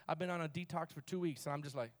detoxing. I've been on a detox for 2 weeks, and I'm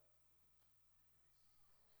just like,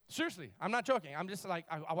 seriously, I'm not joking. I'm just like,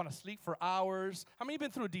 I want to sleep for hours. How many of you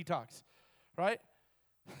been through a detox, right?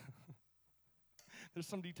 There's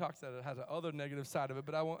some detox that has a other negative side of it,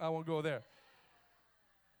 but I won't go there.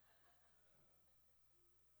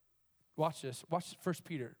 Watch this. Watch 1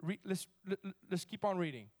 Peter. Let's keep on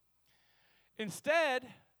reading. Instead,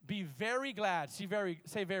 be very glad. Say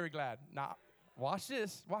very glad. Now, watch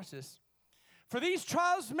this. Watch this. For these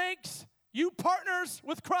trials makes you partners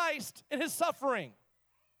with Christ in his suffering,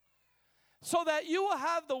 so that you will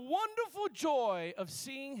have the wonderful joy of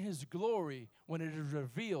seeing his glory when it is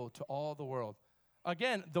revealed to all the world.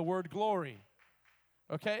 Again, the word glory.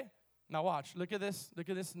 Okay? Now watch. Look at this. Look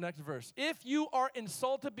at this next verse. If you are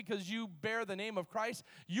insulted because you bear the name of Christ,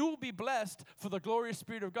 you will be blessed, for the glorious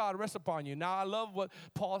Spirit of God rests upon you. Now I love what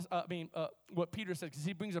what Peter said, because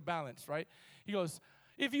he brings a balance, right? He goes,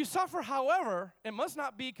 if you suffer, however, it must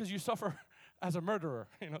not be because you suffer as a murderer.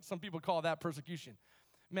 Some people call that persecution.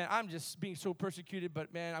 Man, I'm just being so persecuted,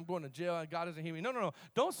 but man, I'm going to jail and God doesn't hear me. No.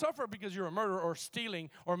 Don't suffer because you're a murderer or stealing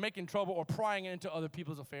or making trouble or prying into other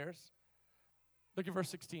people's affairs. Look at verse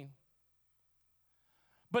 16.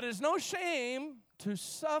 But it's no shame to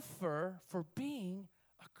suffer for being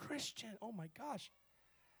a Christian. Oh my gosh.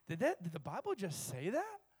 Did the Bible just say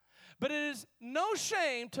that? But it is no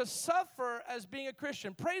shame to suffer as being a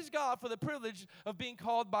Christian. Praise God for the privilege of being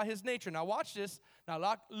called by his nature. Now watch this.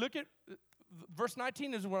 Now look at verse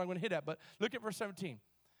 19 is what I'm going to hit at, but look at verse 17.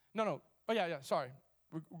 No. Oh yeah, sorry.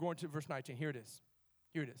 We're going to verse 19. Here it is.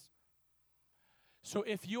 So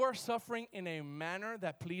if you are suffering in a manner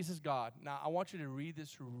that pleases God, now I want you to read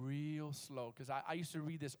this real slow, because I used to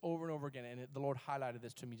read this over and over again, and the Lord highlighted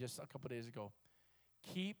this to me just a couple days ago.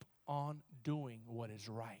 Keep on doing what is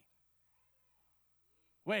right.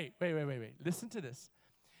 Wait. Listen to this.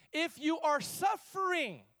 If you are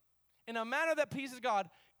suffering in a manner that pleases God,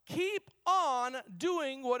 keep on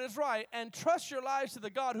doing what is right and trust your lives to the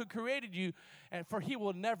God who created you, and for he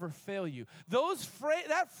will never fail you.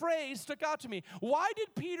 That phrase stuck out to me. Why did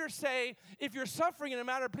Peter say, if you're suffering in a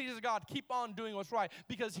manner that pleases God, keep on doing what's right?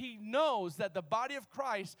 Because he knows that the body of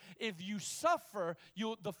Christ, if you suffer,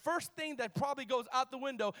 the first thing that probably goes out the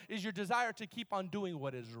window is your desire to keep on doing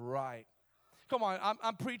what is right. Come on,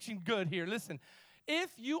 I'm preaching good here. Listen, if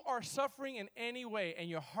you are suffering in any way and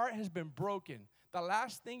your heart has been broken, the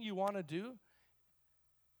last thing you want to do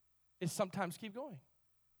is sometimes keep going.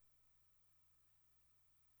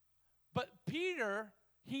 But Peter,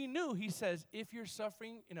 he knew, he says, if you're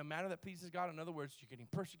suffering in a manner that pleases God, in other words, you're getting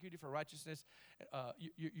persecuted for righteousness,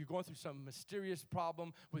 you're going through some mysterious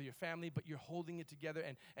problem with your family, but you're holding it together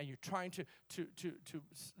and you're trying to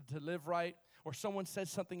live right, or someone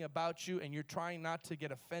says something about you and you're trying not to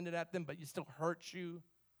get offended at them, but it still hurts you,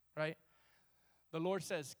 right? The Lord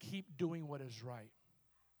says, keep doing what is right.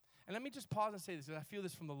 And let me just pause and say this, because I feel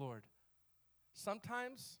this from the Lord.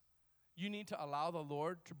 Sometimes you need to allow the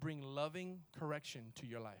Lord to bring loving correction to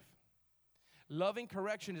your life. Loving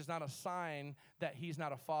correction is not a sign that he's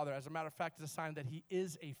not a father. As a matter of fact, it's a sign that he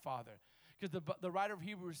is a father. Because the writer of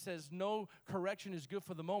Hebrews says, no correction is good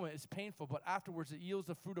for the moment. It's painful, but afterwards it yields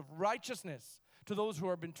the fruit of righteousness to those who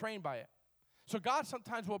have been trained by it. So God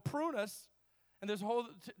sometimes will prune us, and there's a whole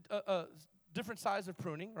different size of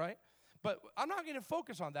pruning, right? But I'm not going to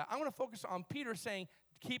focus on that. I'm going to focus on Peter saying,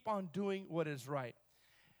 keep on doing what is right.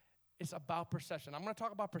 It's about perception. I'm going to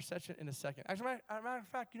talk about perception in a second. As a matter of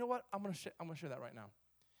fact, you know what? I'm going to share that right now.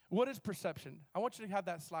 What is perception? I want you to have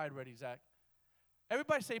that slide ready, Zach.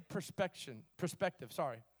 Everybody say perspective,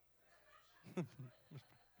 sorry.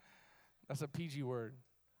 That's a PG word.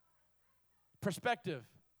 Perspective.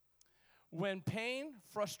 When pain,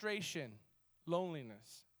 frustration,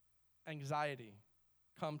 loneliness, anxiety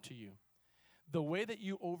come to you, the way that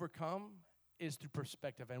you overcome is through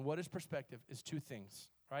perspective. And what is perspective? Is two things,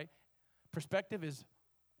 right? Perspective is,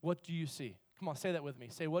 what do you see? Come on, say that with me.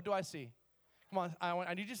 Say, what do I see? Come on,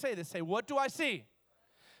 I need you to say this. Say, what do I see?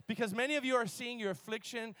 Because many of you are seeing your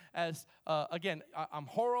affliction as, again, I'm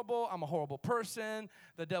horrible. I'm a horrible person.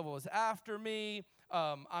 The devil is after me.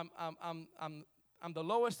 I'm the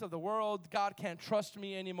lowest of the world. God can't trust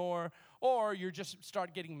me anymore. Or you just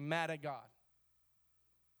start getting mad at God.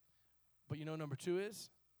 But you know, number two is,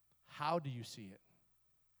 how do you see it?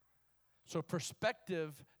 So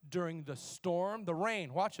perspective during the storm, the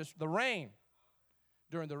rain, watch this, the rain.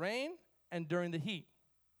 during the rain and during the heat,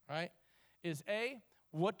 right, is A,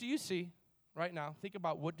 what do you see right now? Think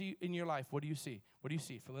about in your life, what do you see? What do you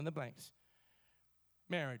see? Fill in the blanks.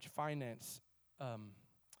 Marriage, finance,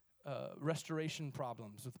 restoration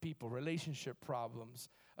problems with people, relationship problems,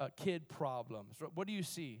 kid problems. What do you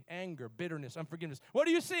see? Anger, bitterness, unforgiveness. What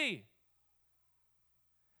do you see?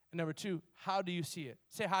 And number 2, how do you see it?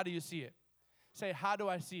 Say, how do you see it? Say, how do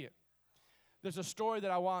I see it? There's a story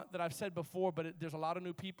that I've said before, but there's a lot of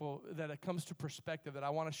new people that it comes to perspective that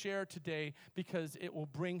I want to share today because it will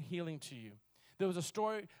bring healing to you. There was a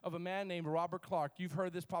story of a man named Robert Clark. You've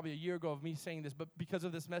heard this probably a year ago of me saying this, but because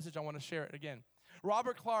of this message, I want to share it again.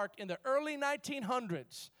 Robert Clark, in the early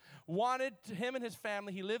 1900s, him and his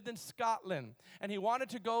family, he lived in Scotland, and he wanted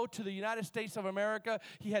to go to the United States of America.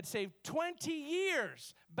 He had saved 20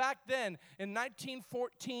 years back then in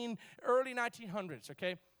 1914, early 1900s,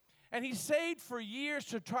 okay? And he saved for years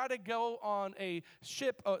to try to go on a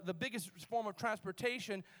ship, the biggest form of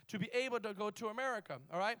transportation, to be able to go to America,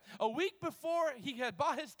 all right? A week before he had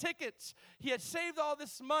bought his tickets, he had saved all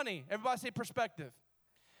this money. Everybody say perspective.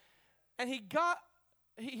 And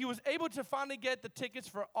he was able to finally get the tickets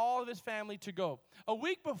for all of his family to go. A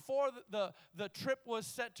week before the trip was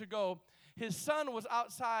set to go, his son was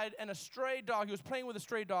outside and he was playing with a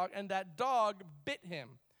stray dog, and that dog bit him.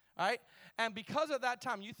 All right? And because of that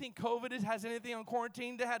time, you think COVID has anything on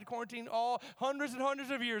quarantine? They had quarantine all hundreds and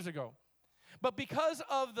hundreds of years ago. But because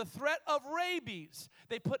of the threat of rabies,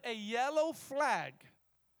 they put a yellow flag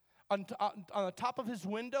on the top of his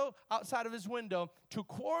window, outside of his window, to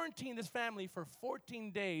quarantine this family for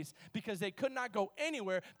 14 days because they could not go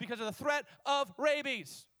anywhere because of the threat of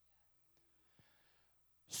rabies.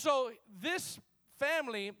 So this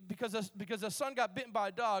family, because the son got bitten by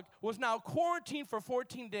a dog, was now quarantined for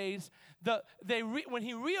 14 days. When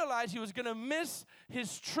he realized he was going to miss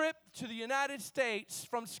his trip to the United States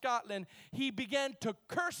from Scotland, he began to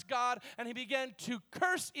curse God, and he began to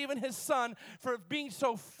curse even his son for being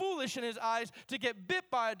so foolish in his eyes to get bit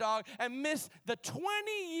by a dog and miss the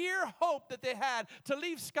 20-year hope that they had to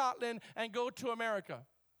leave Scotland and go to America.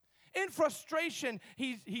 In frustration,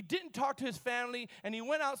 he didn't talk to his family, and he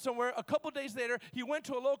went out somewhere. A couple days later, he went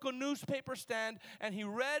to a local newspaper stand, and he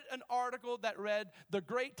read an article that read, "The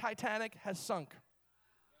Great Titanic has sunk."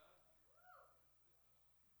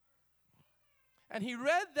 And he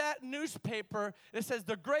read that newspaper. It says,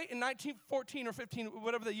 in 1914 or 15,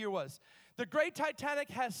 whatever the year was, "The Great Titanic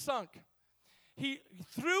has sunk." He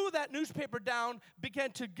threw that newspaper down,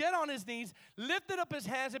 began to get on his knees, lifted up his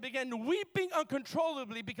hands, and began weeping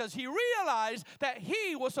uncontrollably because he realized that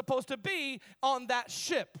he was supposed to be on that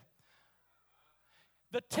ship.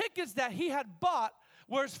 The tickets that he had bought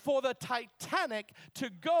was for the Titanic to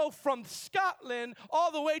go from Scotland all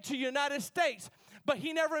the way to the United States. But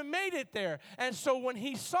he never made it there. And so when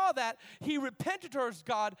he saw that, he repented towards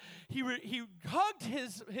God. He hugged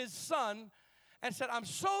his son and said, "I'm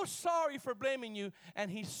so sorry for blaming you." And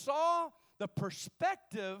he saw the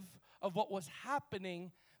perspective of what was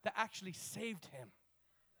happening that actually saved him.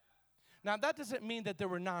 Now, that doesn't mean that there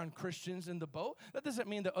were non-Christians in the boat. That doesn't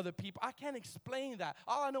mean that other people. I can't explain that.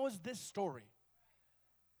 All I know is this story.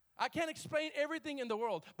 I can't explain everything in the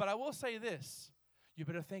world, but I will say this. You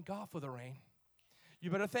better thank God for the rain. You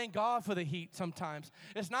better thank God for the heat sometimes.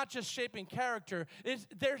 It's not just shaping character.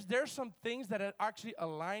 There's some things that are actually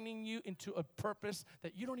aligning you into a purpose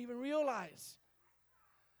that you don't even realize.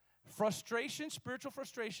 Frustration, spiritual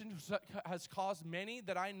frustration, has caused many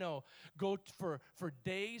that I know go for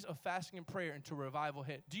days of fasting and prayer until revival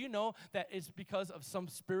hit. Do you know that it's because of some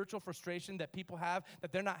spiritual frustration that people have,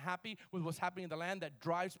 that they're not happy with what's happening in the land, that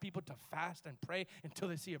drives people to fast and pray until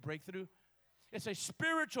they see a breakthrough? It's a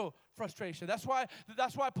spiritual frustration. That's why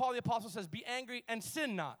Paul the Apostle says, "Be angry and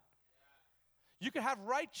sin not." You can have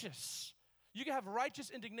righteous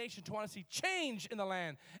indignation to want to see change in the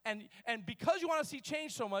land. And because you want to see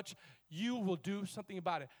change so much, you will do something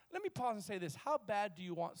about it. Let me pause and say this. How bad do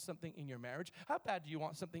you want something in your marriage? How bad do you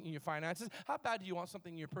want something in your finances? How bad do you want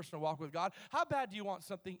something in your personal walk with God? How bad do you want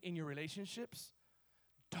something in your relationships?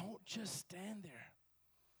 Don't just stand there.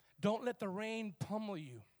 Don't let the rain pummel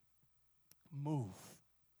you. Move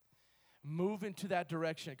into that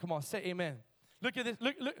direction. Come on, say amen. Look at this.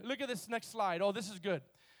 Look at this next slide. Oh, this is good.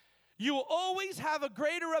 You will always have a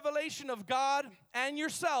greater revelation of God and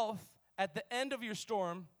yourself at the end of your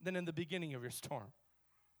storm than in the beginning of your storm.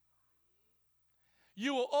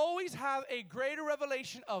 You will always have a greater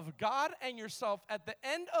revelation of God and yourself at the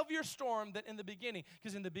end of your storm than in the beginning.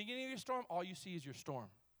 Because in the beginning of your storm, all you see is your storm.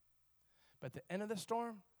 But at the end of the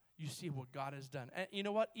storm, you see what God has done. And you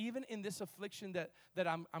know what? Even in this affliction that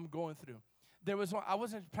I'm going through, there was one, I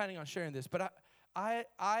wasn't planning on sharing this, but I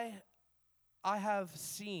have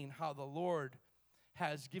seen how the Lord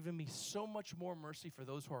has given me so much more mercy for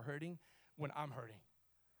those who are hurting when I'm hurting.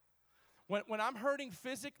 When I'm hurting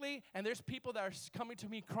physically and there's people that are coming to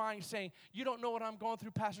me crying saying, you don't know what I'm going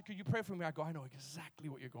through, Pastor, could you pray for me? I go, I know exactly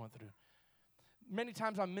what you're going through. Many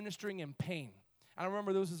times I'm ministering in pain. And I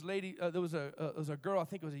remember there was this lady, there was a girl, I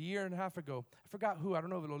think it was a year and a half ago. I forgot who, I don't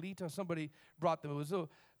know if it was Lolita, somebody brought them. It was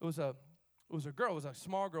a girl, it was a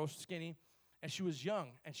small girl, skinny, and she was young,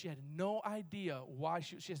 and she had no idea why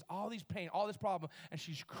she has all these pain, all this problem, and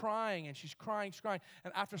she's crying, and she's crying.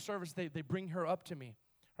 And after service, they bring her up to me,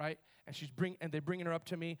 right? And they're bringing her up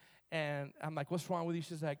to me, and I'm like, what's wrong with you?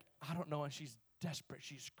 She's like, I don't know, and she's desperate.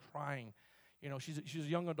 She's crying. You know, she's a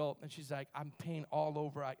young adult, and she's like, I'm pain all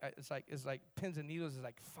over. It's like pins and needles. It's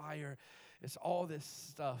like fire. It's all this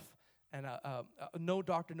stuff, and no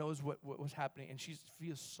doctor knows what was happening, and she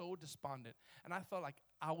feels so despondent. And I felt like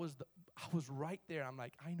I was right there. I'm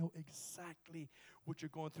like, I know exactly what you're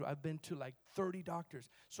going through. I've been to like 30 doctors.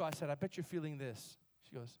 So I said, I bet you're feeling this.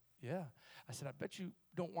 She goes, yeah. I said, I bet you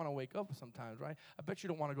don't want to wake up sometimes, right? I bet you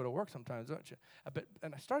don't want to go to work sometimes, don't you?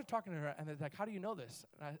 And I started talking to her, and they're like, how do you know this?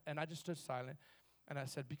 And I just stood silent, and I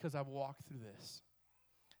said, because I've walked through this.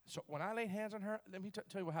 So when I laid hands on her, let me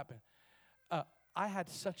tell you what happened. I had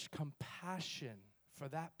such compassion for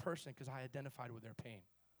that person because I identified with their pain.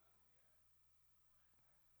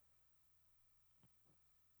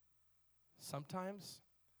 Sometimes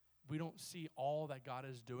we don't see all that God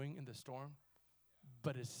is doing in the storm,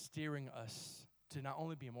 but is steering us to not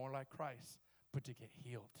only be more like Christ, but to get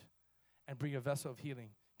healed and bring a vessel of healing.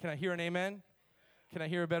 Can I hear an amen? Can I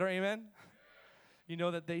hear a better amen? You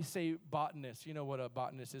know that they say botanists. You know what a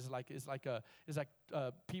botanist is like? It's like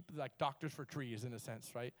people like doctors for trees in a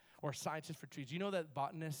sense, right? Or scientists for trees. You know that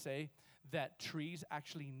botanists say that trees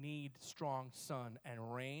actually need strong sun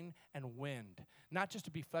and rain and wind, not just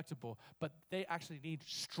to be flexible, but they actually need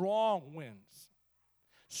strong winds,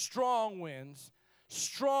 strong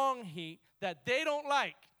heat that they don't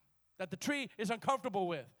like, that the tree is uncomfortable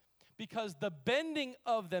with. Because the bending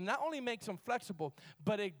of them not only makes them flexible,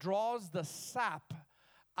 but it draws the sap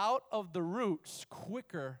out of the roots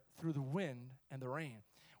quicker through the wind and the rain,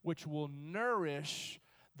 which will nourish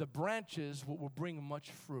the branches, what will bring much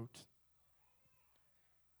fruit.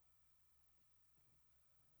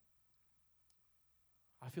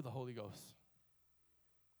 I feel the Holy Ghost.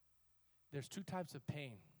 There's two types of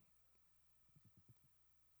pain.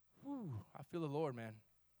 Whew, I feel the Lord, man.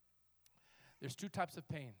 There's two types of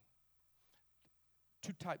pain.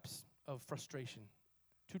 Two types of frustration,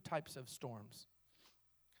 two types of storms.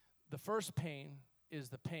 The first pain is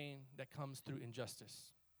the pain that comes through injustice.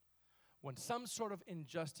 When some sort of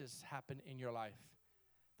injustice happened in your life,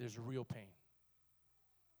 there's real pain.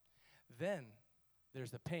 Then there's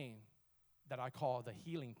the pain that I call the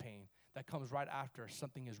healing pain that comes right after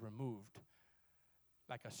something is removed,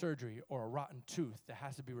 like a surgery or a rotten tooth that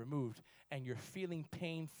has to be removed, and you're feeling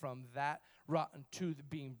pain from that rotten tooth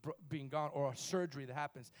being gone, or a surgery that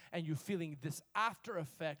happens, and you're feeling this after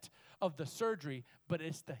effect of the surgery, but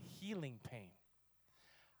it's the healing pain.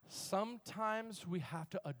 Sometimes we have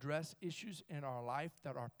to address issues in our life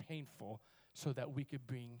that are painful so that we could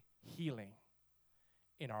bring healing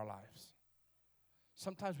in our lives.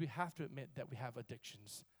 Sometimes we have to admit that we have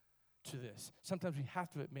addictions to this. Sometimes we have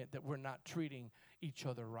to admit that we're not treating each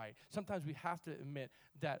other right. Sometimes we have to admit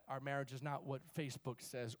that our marriage is not what Facebook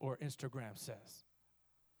says or Instagram says.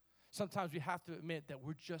 Sometimes we have to admit that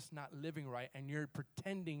we're just not living right, and you're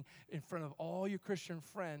pretending in front of all your Christian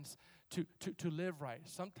friends to live right.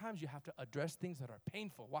 Sometimes you have to address things that are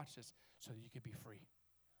painful, watch this, so that you can be free.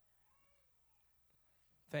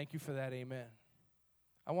 Thank you for that, amen.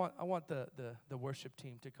 I want the worship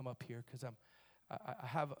team to come up here, because I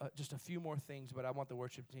have just a few more things, but I want the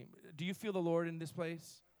worship team. Do you feel the Lord in this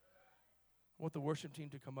place? I want the worship team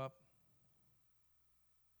to come up.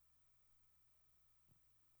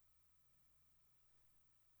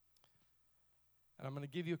 And I'm going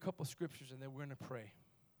to give you a couple scriptures, and then we're going to pray.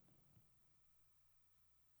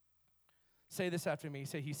 Say this after me.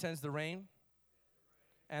 Say, He sends the rain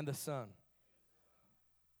and the sun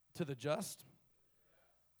to the just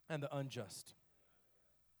and the unjust.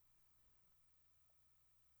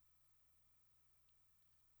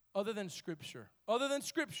 Other than Scripture,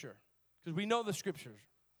 because we know the Scriptures.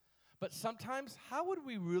 But sometimes, how would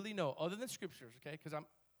we really know, other than Scriptures, okay? Because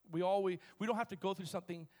we don't have to go through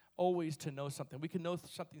something always to know something. We can know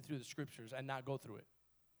something through the Scriptures and not go through it.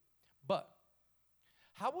 But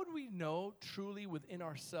how would we know truly within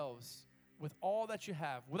ourselves, with all that you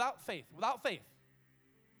have, without faith,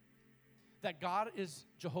 that God is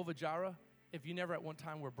Jehovah Jireh if you never at one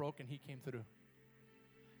time were broke and He came through?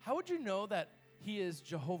 How would you know that He is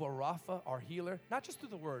Jehovah Rapha, our healer? Not just through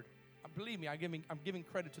the word. Believe me, I'm giving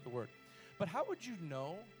credit to the word. But how would you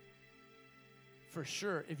know for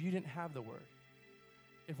sure if you didn't have the word?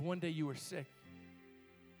 If one day you were sick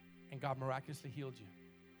and God miraculously healed you.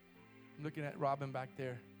 I'm looking at Robin back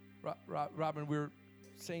there. Robin, we were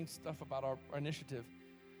saying stuff about our initiative.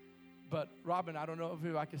 But Robin, I don't know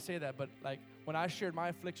if I can say that, but like when I shared my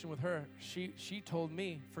affliction with her, she told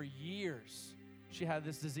me for years she had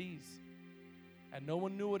this disease. And no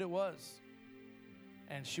one knew what it was.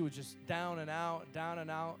 And she was just down and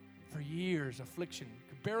out for years, affliction.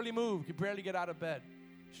 Could barely move, could barely get out of bed.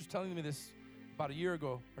 She was telling me this about a year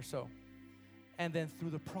ago or so. And then through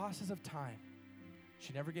the process of time,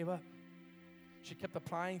 she never gave up. She kept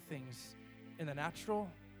applying things in the natural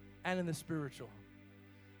and in the spiritual.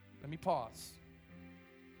 Let me pause.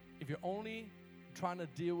 If you're only trying to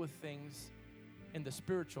deal with things in the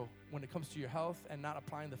spiritual when it comes to your health and not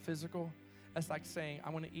applying the physical, that's like saying, I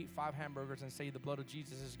want to eat 5 hamburgers and say the blood of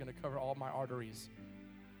Jesus is going to cover all my arteries.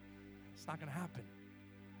 It's not going to happen.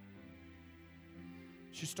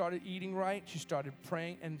 She started eating right. She started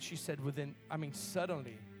praying. And she said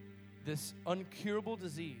suddenly, this incurable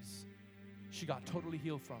disease, she got totally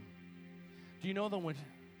healed from. Do you know that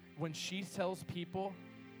when she tells people,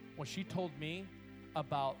 when she told me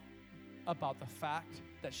about the fact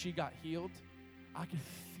that she got healed, I could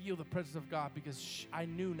feel the presence of God because I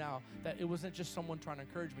knew now that it wasn't just someone trying to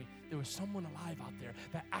encourage me. There was someone alive out there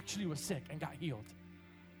that actually was sick and got healed.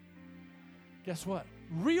 Guess what?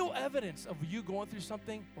 Real evidence of you going through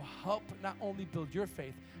something will help not only build your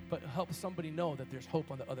faith, but help somebody know that there's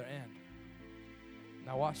hope on the other end.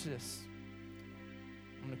 Now watch this.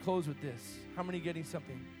 I'm going to close with this. How many getting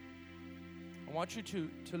something? I want you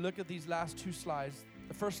to look at these last 2 slides.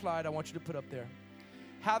 The first slide I want you to put up there.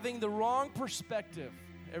 Having the wrong perspective.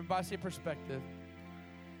 Everybody say perspective.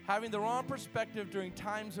 Having the wrong perspective during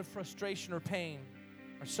times of frustration or pain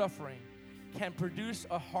or suffering can produce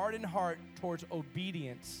a hardened heart towards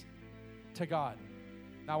obedience to God.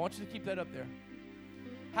 Now I want you to keep that up there.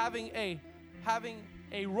 Having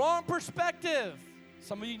a wrong perspective.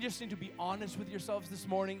 Some of you just need to be honest with yourselves this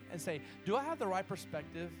morning and say, do I have the right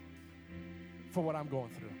perspective for what I'm going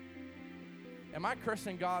through? Am I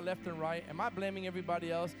cursing God left and right? Am I blaming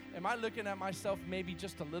everybody else? Am I looking at myself maybe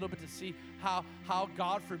just a little bit to see how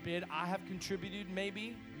God forbid, I have contributed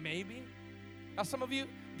maybe? Now some of you,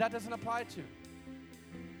 that doesn't apply to.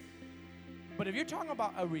 But if you're talking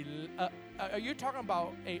about are you talking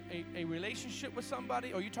about a relationship with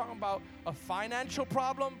somebody? Or are you talking about a financial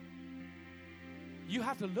problem? You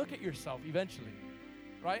have to look at yourself eventually,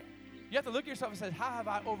 right? You have to look at yourself and say, how have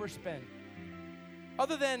I overspent?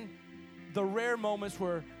 Other than the rare moments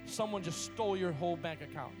where someone just stole your whole bank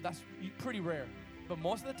account. That's pretty rare. But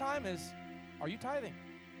most of the time is, are you tithing?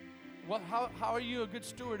 How are you a good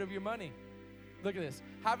steward of your money? Look at this.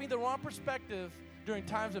 Having the wrong perspective during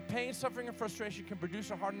times of pain, suffering, and frustration can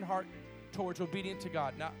produce a hardened heart towards obedience to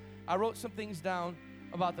God. Now, I wrote some things down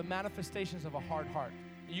about the manifestations of a hard heart.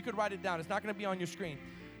 You could write it down. It's not going to be on your screen.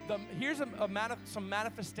 Here's some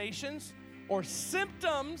manifestations or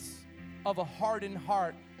symptoms of a hardened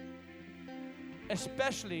heart,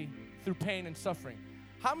 especially through pain and suffering.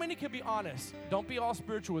 How many can be honest? Don't be all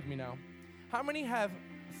spiritual with me now. How many have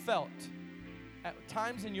felt at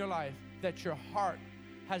times in your life that your heart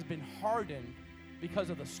has been hardened because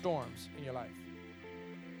of the storms in your life?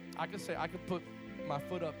 I could put my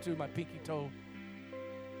foot up to my pinky toe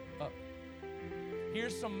up.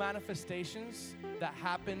 Here's some manifestations that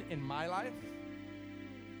happen in my life,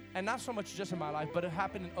 and not so much just in my life, but it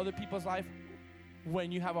happened in other people's life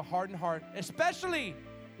when you have a hardened heart, especially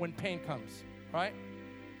when pain comes, right?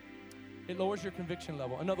 It lowers your conviction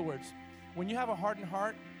level. In other words, when you have a hardened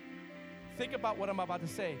heart, think about what I'm about to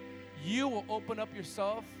say. You will open up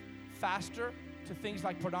yourself faster to things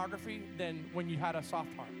like pornography than when you had a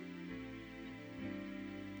soft heart.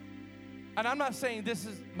 And I'm not saying this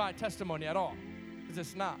is my testimony at all, because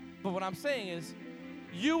it's not. But what I'm saying is,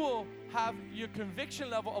 you will have your conviction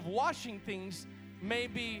level of watching things,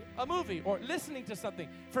 maybe a movie or listening to something.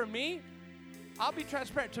 For me, I'll be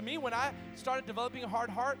transparent. To me, when I started developing a hard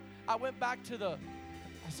heart, I went back to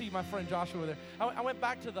I see my friend Joshua over there. I went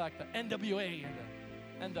back to the NWA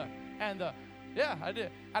yeah, I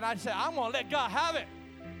did. And I said, I'm going to let God have it.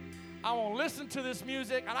 I won't listen to this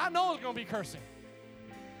music, and I know it's going to be cursing.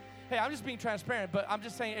 Hey, I'm just being transparent, but I'm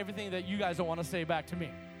just saying everything that you guys don't want to say back to me.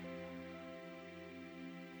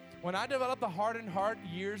 When I developed a hardened heart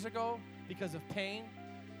years ago because of pain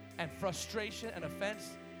and frustration and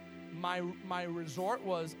offense, my resort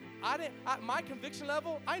was, my conviction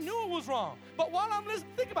level, I knew it was wrong. But while I'm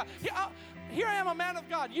listening, think about it. Here I am, a man of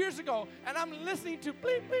God, years ago, and I'm listening to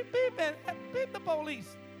bleep, bleep, bleep, and bleep the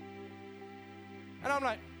police. And I'm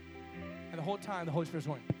like, and the whole time the Holy Spirit's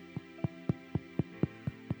going.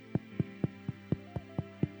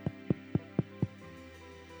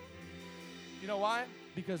 You know why?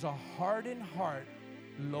 Because a hardened heart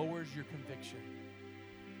lowers your conviction.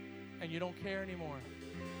 And you don't care anymore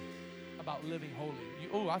about living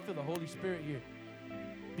holy. I feel the Holy Spirit here.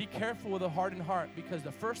 Be careful with a hardened heart, because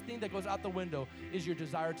the first thing that goes out the window is your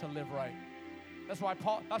desire to live right. That's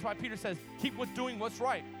why Peter says, keep doing what's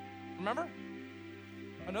right. Remember?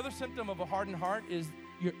 Another symptom of a hardened heart is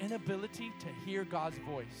your inability to hear God's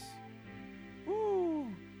voice. Woo!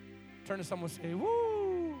 Turn to someone and say,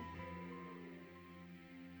 woo!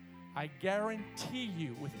 I guarantee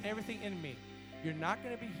you, with everything in me, you're not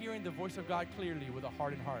going to be hearing the voice of God clearly with a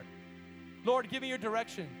hardened heart. Lord, give me your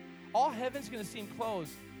direction. All heaven's going to seem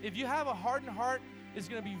closed. If you have a hardened heart, it's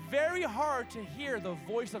going to be very hard to hear the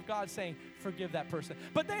voice of God saying, forgive that person.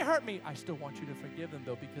 But they hurt me. I still want you to forgive them,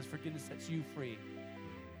 though, because forgiveness sets you free.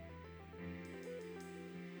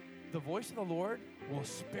 The voice of the Lord will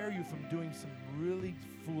spare you from doing some really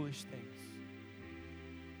foolish things.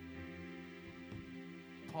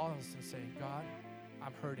 Pause and say, God,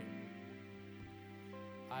 I'm hurting.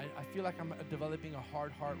 I feel like I'm developing a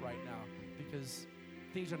hard heart right now because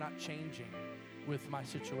things are not changing with my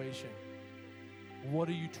situation. What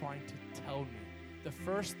are you trying to tell me? The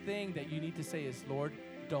first thing that you need to say is, Lord,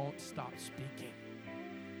 don't stop speaking.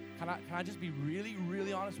 Can I just be really,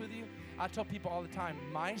 really honest with you? I tell people all the time,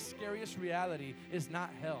 my scariest reality is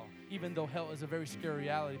not hell, even though hell is a very scary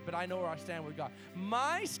reality, but I know where I stand with God.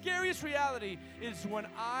 My scariest reality is when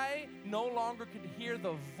I no longer could hear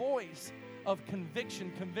the voice of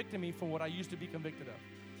conviction convicting me for what I used to be convicted of.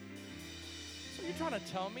 So you're trying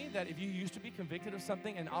to tell me that if you used to be convicted of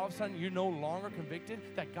something and all of a sudden you're no longer convicted,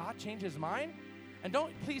 that God changed his mind? And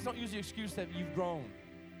please don't use the excuse that you've grown.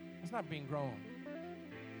 It's not being grown.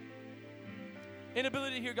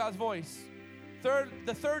 Inability to hear God's voice.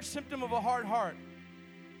 The third symptom of a hard heart,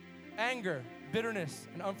 anger, bitterness,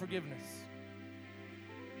 and unforgiveness.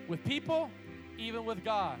 With people, even with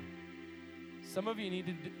God. Some of you need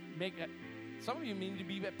to need to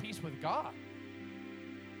be at peace with God.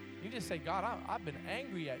 You just say, God, I've been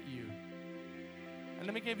angry at you. And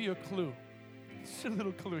let me give you a clue. Just a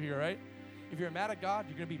little clue here, right? If you're mad at God,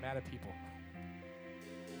 you're going to be mad at people.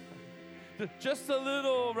 Just a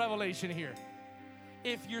little revelation here.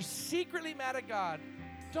 If you're secretly mad at God,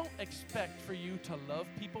 don't expect for you to love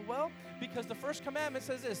people well, because the first commandment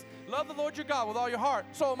says this: love the Lord your God with all your heart,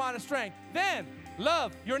 soul, mind, and strength. Then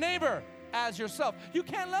love your neighbor as yourself. You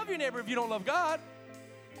can't love your neighbor if you don't love God.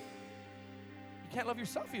 You can't love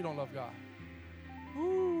yourself if you don't love God.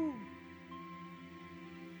 Woo.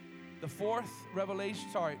 The fourth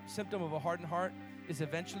symptom of a hardened heart is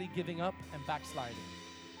eventually giving up and backsliding.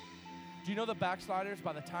 Do you know the backsliders,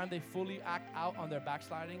 by the time they fully act out on their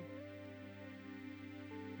backsliding,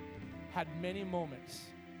 had many moments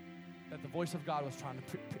that the voice of God was trying to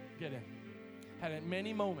get in. Had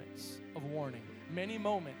many moments of warning, many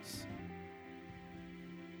moments.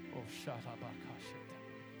 Oh,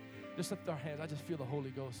 shatabakashita. Just lift our hands. I just feel the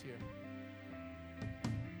Holy Ghost here.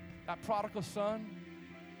 That prodigal son,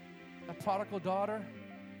 that prodigal daughter,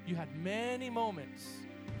 you had many moments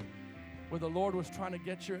where the Lord was trying to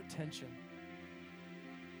get your attention.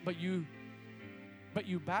 But you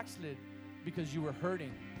backslid because you were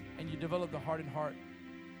hurting and you developed a hardened heart.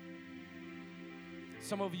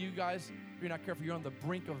 Some of you guys, if you're not careful, you're on the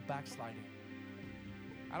brink of backsliding.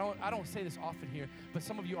 I don't say this often here, but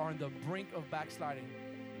some of you are on the brink of backsliding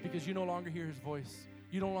because you no longer hear his voice.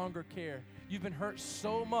 You no longer care. You've been hurt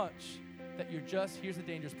so much that here's the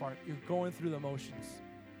dangerous part, you're going through the motions.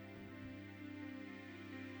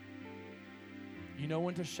 You know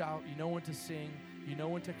when to shout, you know when to sing, you know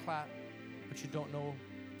when to clap, but you don't know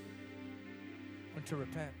when to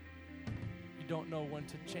repent. You don't know when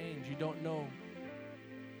to change. You don't know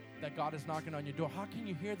that God is knocking on your door. How can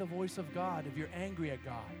you hear the voice of God if you're angry at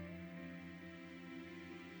God?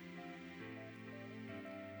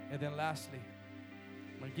 And then lastly,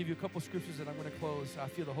 I'm going to give you a couple scriptures and I'm going to close. I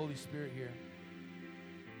feel the Holy Spirit here.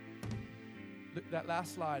 Look, this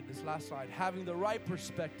last slide. Having the right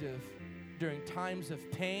perspective during times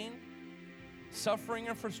of pain, suffering,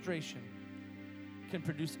 and frustration can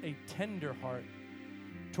produce a tender heart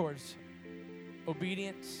towards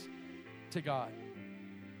obedience to God.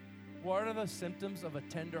 What are the symptoms of a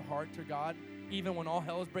tender heart to God, even when all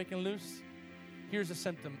hell is breaking loose? Here's a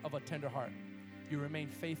symptom of a tender heart. You remain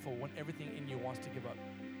faithful when everything in you wants to give up.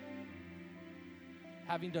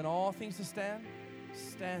 Having done all things to stand,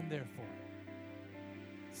 stand therefore.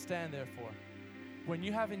 Stand therefore. When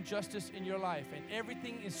you have injustice in your life and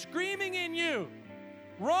everything is screaming in you,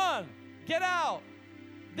 run, get out.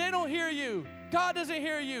 They don't hear you. God doesn't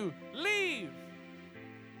hear you. Leave.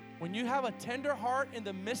 When you have a tender heart in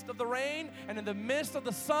the midst of the rain and in the midst of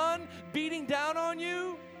the sun beating down on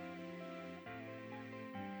you,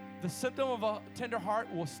 the symptom of a tender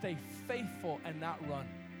heart will stay faithful and not run.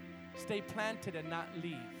 Stay planted and not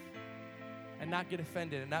leave. And not get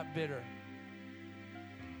offended and not bitter.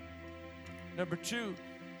 Number 2,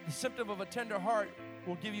 the symptom of a tender heart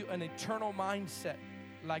will give you an eternal mindset,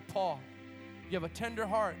 like Paul. You have a tender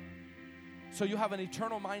heart, so you have an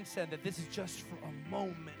eternal mindset that this is just for a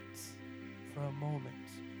moment. For a moment.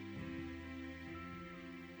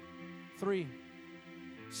 3,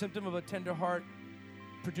 symptom of a tender heart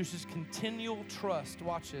produces continual trust,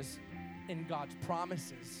 watch this, in God's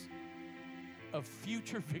promises of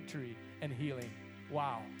future victory and healing.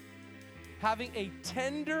 Wow. Having a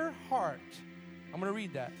tender heart, I'm going to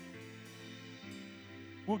read that,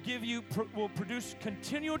 will produce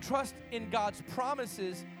continual trust in God's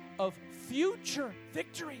promises of future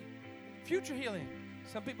victory, future healing.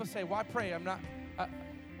 Some people say, "Why pray? I'm not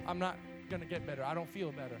going to get better. I don't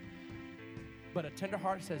feel better." But a tender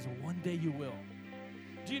heart says, "One day you will."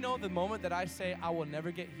 Do you know the moment that I say I will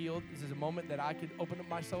never get healed, this is a moment that I could open up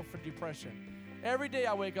myself for depression. Every day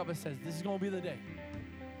I wake up and says, "This is going to be the day."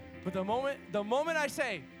 But the moment I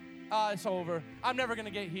say, "It's over, I'm never going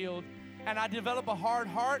to get healed," and I develop a hard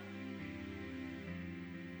heart,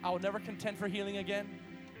 I will never contend for healing again.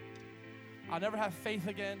 I'll never have faith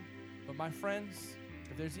again. But my friends,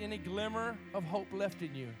 if there's any glimmer of hope left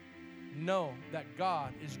in you, know that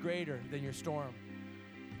God is greater than your storm.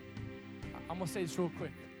 I'm going to say this real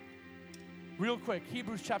quick. Real quick,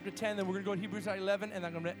 Hebrews chapter 10, then we're going to go to Hebrews 11, and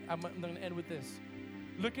I'm going to end with this.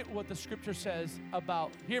 Look at what the scripture says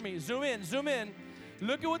about, hear me, zoom in.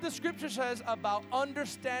 Look at what the scripture says about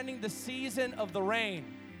understanding the season of the rain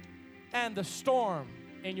and the storm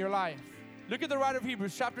in your life. Look at the writer of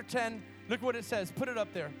Hebrews chapter 10. Look what it says. Put it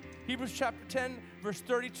up there. Hebrews chapter 10, verse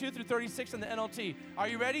 32 through 36 in the NLT. Are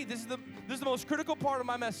you ready? This is the most critical part of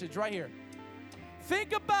my message right here.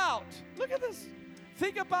 Look at this.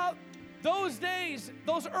 Think about those days,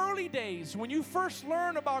 those early days when you first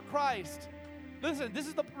learned about Christ. Listen, this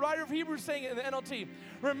is the writer of Hebrews saying it in the NLT.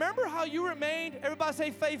 Remember how you remained, everybody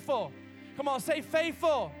say faithful. Come on, say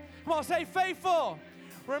faithful. Come on, say faithful.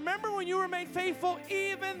 Remember when you remained faithful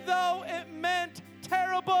even though it meant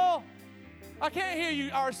terrible. I can't hear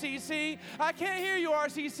you, RCC. I can't hear you,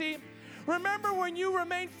 RCC. Remember when you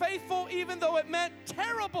remained faithful even though it meant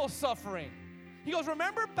terrible suffering. He goes,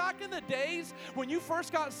 remember back in the days when you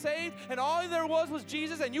first got saved and all there was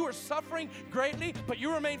Jesus and you were suffering greatly, but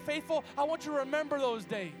you remained faithful? I want you to remember those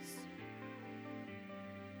days.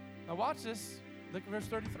 Now watch this. Look at verse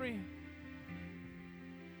 33.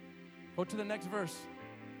 Go to the next verse.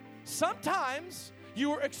 Sometimes you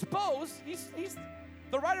were exposed.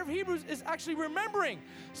 The writer of Hebrews is actually remembering.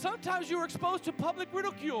 Sometimes you were exposed to public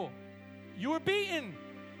ridicule. You were beaten.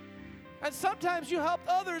 And sometimes you helped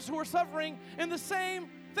others who were suffering in the same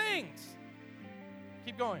things.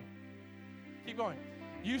 Keep going. Keep going.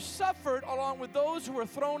 You suffered along with those who were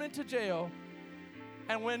thrown into jail.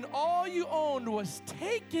 And when all you owned was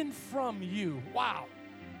taken from you, wow.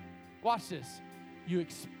 Watch this. You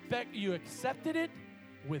accepted it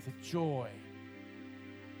with joy.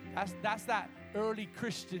 That's that early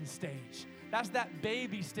Christian stage. That's that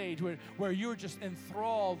baby stage where you're just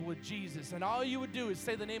enthralled with Jesus. And all you would do is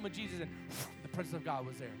say the name of Jesus and the presence of God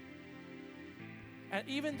was there. And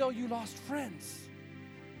even though you lost friends,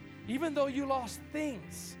 even though you lost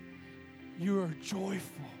things, you were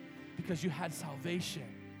joyful because you had salvation.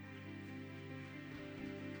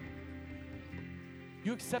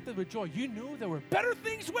 You accepted with joy. You knew there were better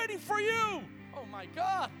things waiting for you. Oh my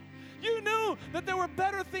God. You knew that there were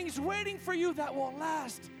better things waiting for you that will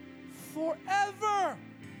last forever.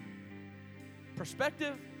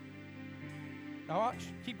 Perspective. Now watch.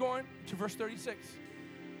 Keep going to verse 36.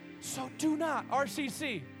 So do not,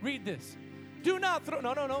 RCC, read this. Do not throw,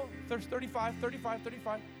 no. There's 35.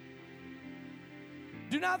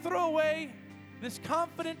 Do not throw away this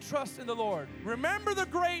confident trust in the Lord. Remember the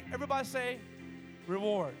great, everybody say,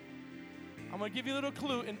 reward. I'm going to give you a little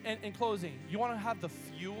clue in closing. You want to have the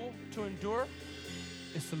fuel to endure?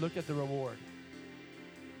 Is to look at the reward.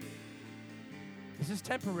 This is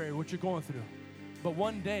temporary, what you're going through. But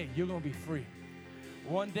one day, you're going to be free.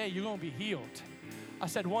 One day, you're going to be healed. I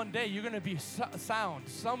said, one day you're going to be sound.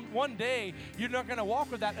 One day you're not going to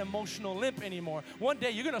walk with that emotional limp anymore. One day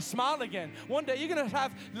you're going to smile again. One day you're going to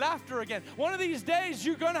have laughter again. One of these days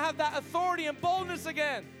you're going to have that authority and boldness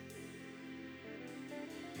again.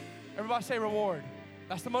 Everybody say reward.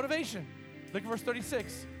 That's the motivation. Look at verse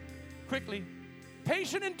 36. Quickly.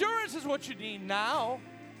 Patient endurance is what you need now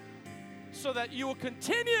so that you will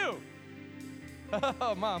continue.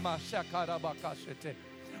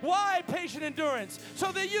 Why patient endurance?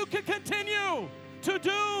 So that you can continue to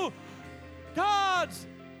do God's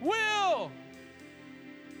will.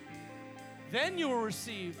 Then you will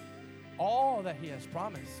receive all that He has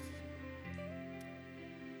promised.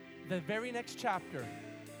 The very next chapter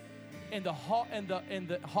in the Hall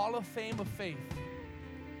of Fame of Faith,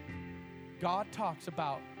 God talks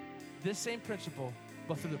about this same principle,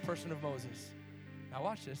 but through the person of Moses. Now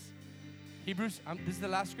watch this. Hebrews, this is the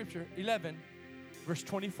last scripture, 11, verse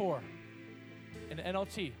 24 in the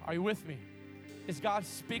NLT. Are you with me? Is God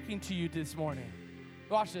speaking to you this morning?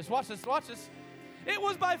 Watch this, watch this, watch this. It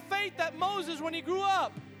was by faith that Moses, when he grew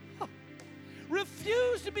up,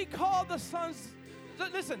 refused to be called the son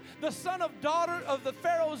of the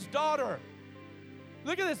Pharaoh's daughter.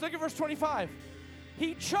 Look at this, look at verse 25.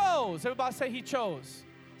 He chose, everybody say he chose.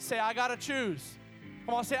 Say, I gotta choose.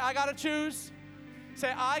 Come on, say, I gotta choose.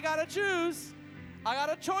 Say, I gotta choose. I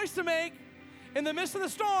got a choice to make. In the midst of the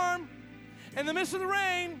storm, in the midst of the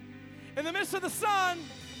rain, in the midst of the sun,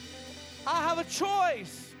 I have a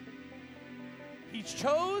choice. He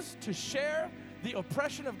chose to share the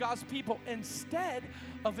oppression of God's people instead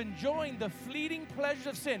of enjoying the fleeting pleasures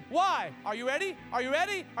of sin. Why? Are you ready? Are you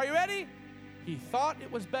ready? Are you ready? He thought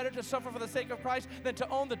it was better to suffer for the sake of Christ than to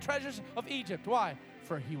own the treasures of Egypt. Why?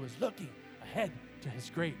 For he was looking ahead to his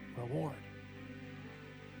great reward.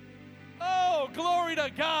 Oh, glory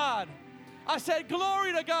to God. I said,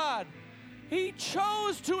 glory to God. He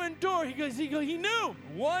chose to endure because he knew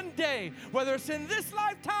one day, whether it's in this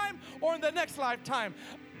lifetime or in the next lifetime,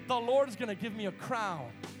 the Lord is going to give me a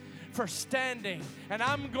crown for standing, and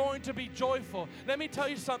I'm going to be joyful. Let me tell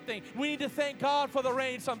you something. We need to thank God for the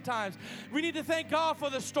rain sometimes. We need to thank God for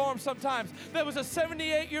the storm sometimes. There was a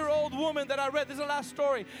 78-year-old woman that I read. This is the last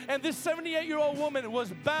story. And this 78-year-old woman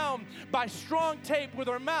was bound by strong tape with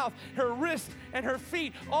her mouth, her wrist, and her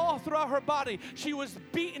feet, all throughout her body. She was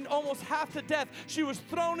beaten almost half to death. She was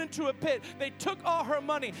thrown into a pit. They took all her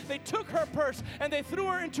money. They took her purse, and they threw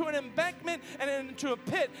her into an embankment and into a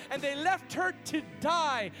pit, and they left her to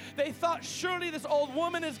die. They thought surely this old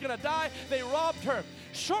woman is going to die. They robbed her.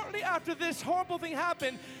 Shortly after this horrible thing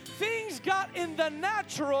happened, things got in the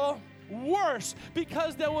natural worse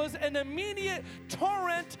because there was an immediate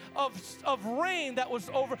torrent of rain that was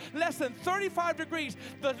over less than 35 degrees.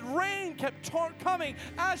 The rain kept coming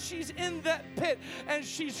as she's in that pit, and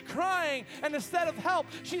she's crying, and instead of help,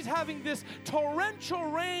 she's having this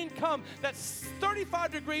torrential rain come that's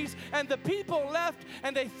 35 degrees, and the people left,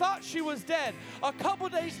 and they thought she was dead. A couple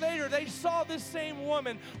days later, they saw this same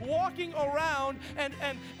woman walking around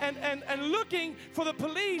and looking for the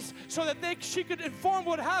police so that she could inform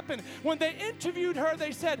what happened. When they interviewed her,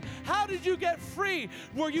 they said, how did you get free?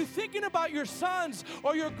 Were you thinking about your sons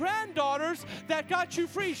or your granddaughters that got you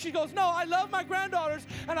free? She goes, no, I love my granddaughters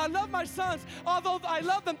and I love my sons. Although I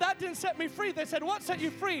love them, that didn't set me free. They said, what set you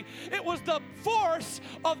free? It was the force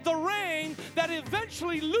of the rain that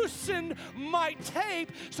eventually loosened my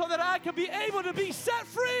tape so that I could be able to be set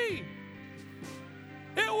free.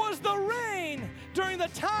 It was the rain during the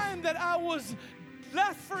time that I was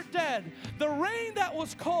left for dead, the rain that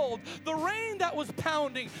was cold, the rain that was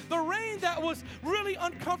pounding, the rain that was really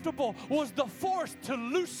uncomfortable was the force to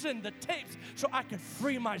loosen the tapes so I could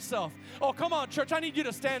free myself. Oh, come on, church, I need you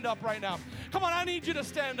to stand up right now. Come on, I need you to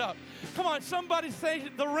stand up. Come on, somebody say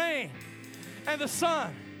the rain and the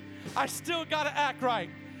sun. I still got to act right.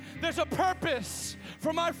 There's a purpose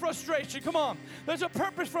for my frustration. Come on. There's a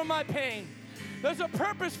purpose for my pain. There's a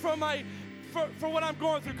purpose for what I'm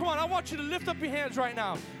going through. Come on, I want you to lift up your hands right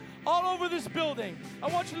now. All over this building, I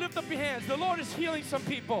want you to lift up your hands. The Lord is healing some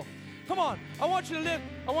people. Come on, I want you to lift.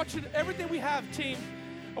 I want you to, everything we have, team,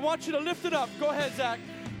 I want you to lift it up. Go ahead, Zach.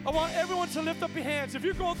 I want everyone to lift up your hands. If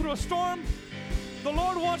you're going through a storm, the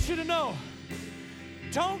Lord wants you to know,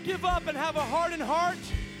 don't give up and have a hardened heart.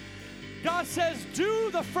 God says,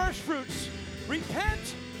 do the first fruits.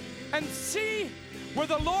 Repent and see where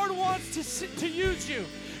the Lord wants to use you.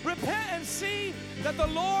 Repent and see that the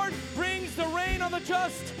Lord brings the rain on the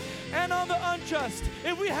just, and on the unjust.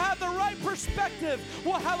 If we have the right perspective,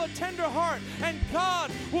 we'll have a tender heart, and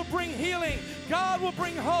God will bring healing. God will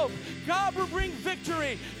bring hope. God will bring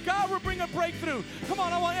victory. God will bring a breakthrough. Come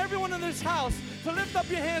on, I want everyone in this house to lift up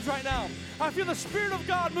your hands right now. I feel the Spirit of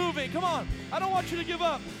God moving. Come on. I don't want you to give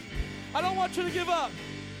up. I don't want you to give up.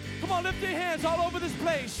 Come on, lift your hands all over this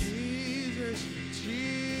place. Jesus,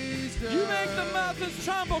 Jesus. You make the mountains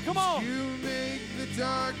tremble. Come on. You make the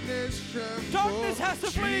darkness tremble. Darkness has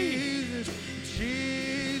to flee. Jesus,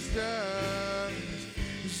 Jesus.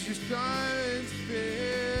 You silence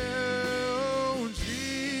fear. Oh,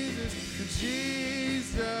 Jesus,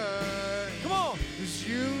 Jesus. Come on.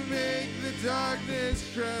 You make the darkness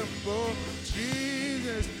tremble.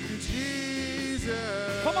 Jesus,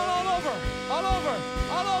 Jesus. Come on, all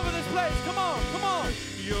over this place. Come on.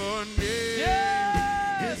 Your name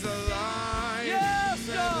Yes. is alive. Yes,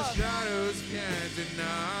 that God. the shadows can't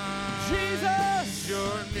deny. Jesus.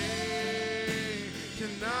 Your name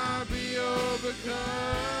cannot be overcome.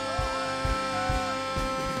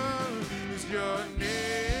 'Cause your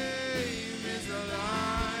name is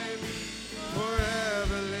alive,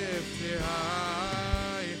 forever lifted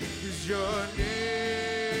high. 'Cause your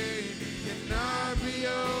name cannot be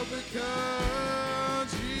overcome.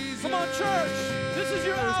 Jesus. Come on, church. This is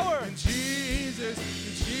your hour. Jesus.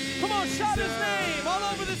 Come on, shout his name all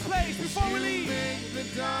over this place before we You leave. make the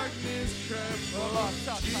darkness tremble.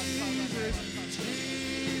 Jesus,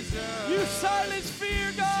 Jesus. You silence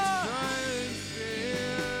fear, God. Silence fear.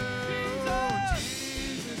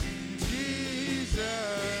 Jesus.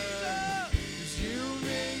 Jesus. You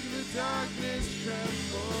make the darkness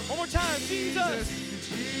tremble. One more time, Jesus.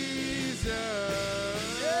 Jesus.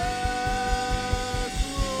 Yes.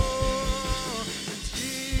 Oh,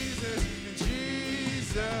 Jesus,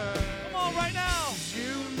 Jesus. Come on, right now.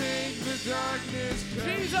 You make the darkness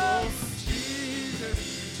tremble. Jesus. Jesus,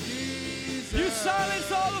 Jesus. You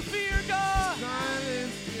silence all the fear, God.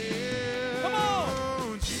 Silence fear. Come on.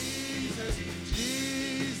 Oh, Jesus,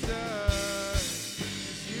 Jesus.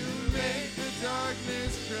 You make the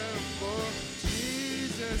darkness tremble.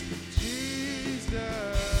 Jesus,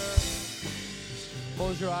 Jesus.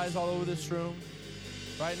 Close your eyes all over this room.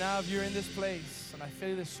 Right now, if you're in this place, and I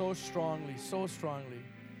feel this so strongly.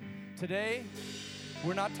 Today,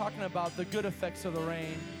 we're not talking about the good effects of the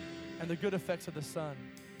rain and the good effects of the sun.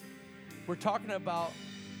 We're talking about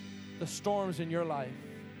the storms in your life,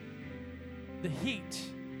 the heat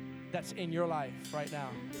that's in your life right now.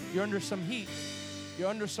 You're under some heat. You're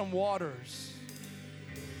under some waters.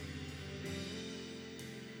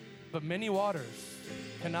 But many waters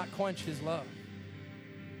cannot quench his love.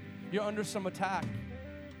 You're under some attack.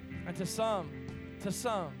 And to some,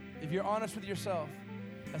 if you're honest with yourself,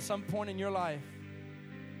 at some point in your life,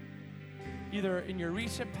 either in your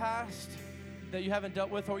recent past that you haven't dealt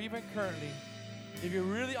with or even currently, if you're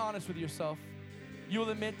really honest with yourself, you'll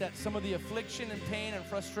admit that some of the affliction and pain and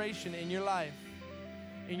frustration in your life,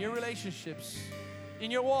 in your relationships,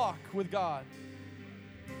 in your walk with God,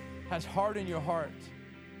 has hardened your heart.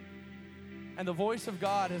 And the voice of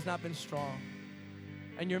God has not been strong.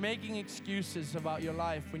 And you're making excuses about your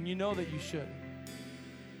life when you know that you shouldn't.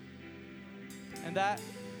 And that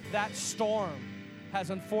storm has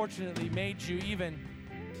unfortunately made you even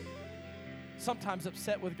sometimes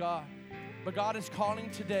upset with God. But God is calling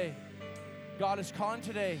today. God is calling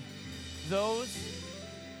today those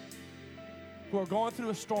who are going through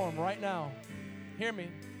a storm right now. Hear me.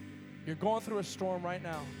 You're going through a storm right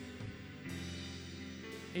now.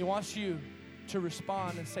 He wants you to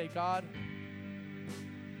respond and say, God,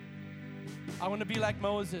 I want to be like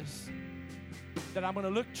Moses, that I'm going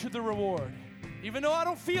to look to the reward. Even though I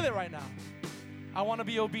don't feel it right now, I want to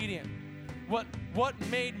be obedient. What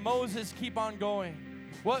made Moses keep on going?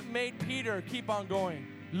 What made Peter keep on going?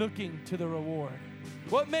 Looking to the reward.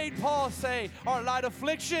 What made Paul say, our light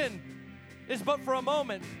affliction is but for a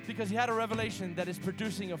moment? Because he had a revelation that is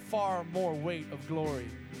producing a far more weight of glory.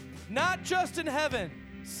 Not just in heaven,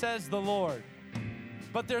 says the Lord,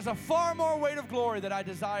 but there's a far more weight of glory that I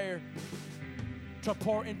desire to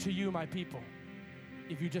pour into you, my people,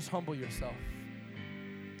 if you just humble yourself.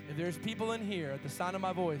 If there's people in here at the sound of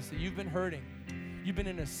my voice that you've been hurting, you've been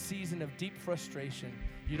in a season of deep frustration,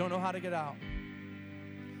 you don't know how to get out,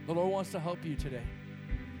 the Lord wants to help you today.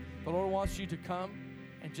 The Lord wants you to come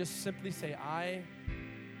and just simply say, I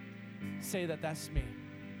say that that's me.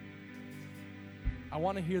 I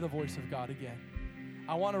want to hear the voice of God again.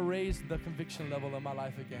 I want to raise the conviction level in my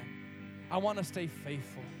life again. I want to stay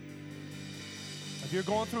faithful. If you're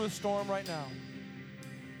going through a storm right now,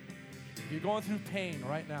 you're going through pain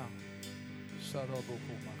right now,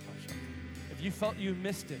 if you felt you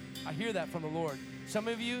missed it, I hear that from the Lord. Some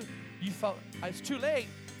of you, you felt it's too late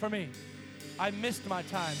for me. I missed my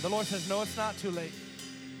time. The Lord says, no, it's not too late.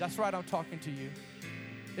 That's right, I'm talking to you.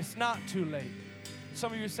 It's not too late.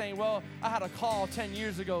 Some of you are saying, well, I had a call 10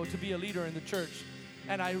 years ago to be a leader in the church,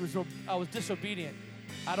 and I was disobedient.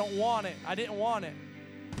 I don't want it. I didn't want it.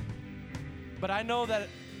 But I know that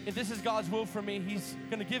if this is God's will for me, He's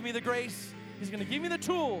going to give me the grace. He's going to give me the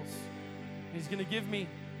tools. He's going to give me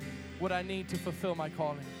what I need to fulfill my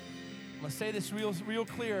calling. I'm going to say this real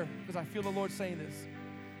clear because I feel the Lord saying this.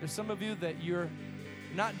 There's some of you that you're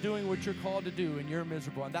not doing what you're called to do, and you're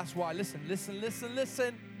miserable. And that's why, listen.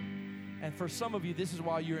 And for some of you, this is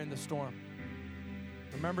why you're in the storm.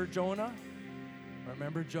 Remember Jonah?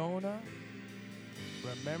 Remember Jonah?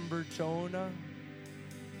 Remember Jonah?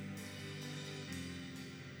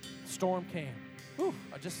 Storm came. Whew,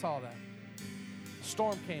 I just saw that.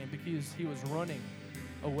 Storm came because he was running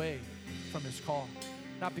away from his call.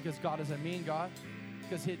 Not because God is a mean God,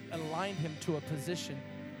 because He aligned him to a position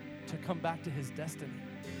to come back to his destiny.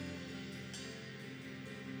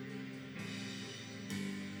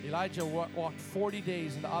 Elijah walked 40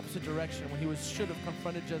 days in the opposite direction when he should have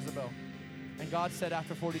confronted Jezebel. And God said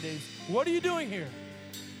after 40 days, what are you doing here?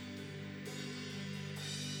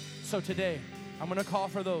 So today, I'm going to call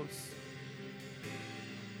for those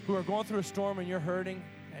who are going through a storm and you're hurting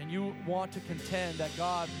and you want to contend that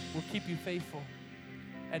God will keep you faithful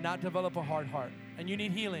and not develop a hard heart. And you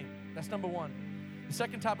need healing. That's number one. The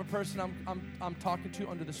second type of person I'm talking to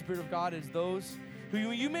under the Spirit of God is those who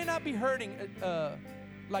you may not be hurting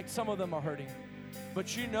like some of them are hurting,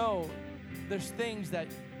 but you know there's things that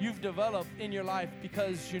you've developed in your life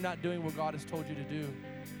because you're not doing what God has told you to do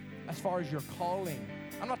as far as your calling.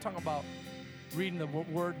 I'm not talking about reading the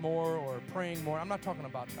word more or praying more. I'm not talking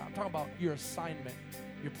about that. I'm talking about your assignment,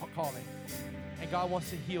 your calling. And God wants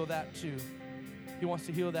to heal that too. He wants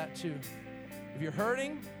to heal that too. If you're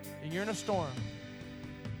hurting and you're in a storm,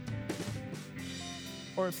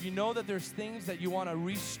 or if you know that there's things that you want to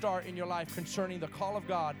restart in your life concerning the call of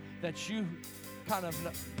God that you kind of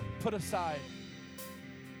put aside,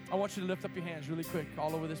 I want you to lift up your hands really quick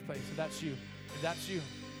all over this place. If that's you,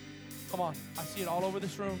 come on. I see it all over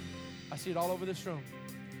this room. I see it all over this room.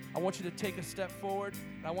 I want you to take a step forward,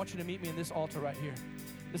 and I want you to meet me in this altar right here.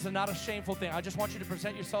 This is not a shameful thing. I just want you to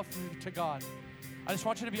present yourself to God. I just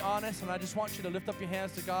want you to be honest, and I just want you to lift up your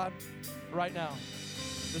hands to God right now.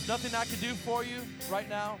 There's nothing I can do for you right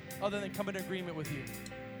now other than come in agreement with you.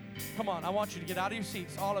 Come on, I want you to get out of your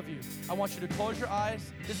seats, all of you. I want you to close your eyes.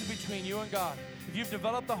 This is between you and God. If you've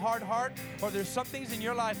developed a hard heart or there's some things in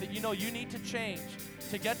your life that you know you need to change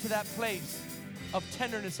to get to that place of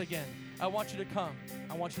tenderness again, I want you to come.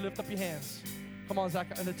 I want you to lift up your hands. Come on,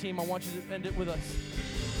 Zach and the team, I want you to end it with us.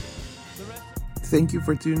 Thank you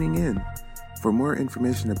for tuning in. For more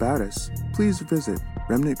information about us, please visit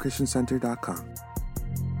remnantchristiancenter.com.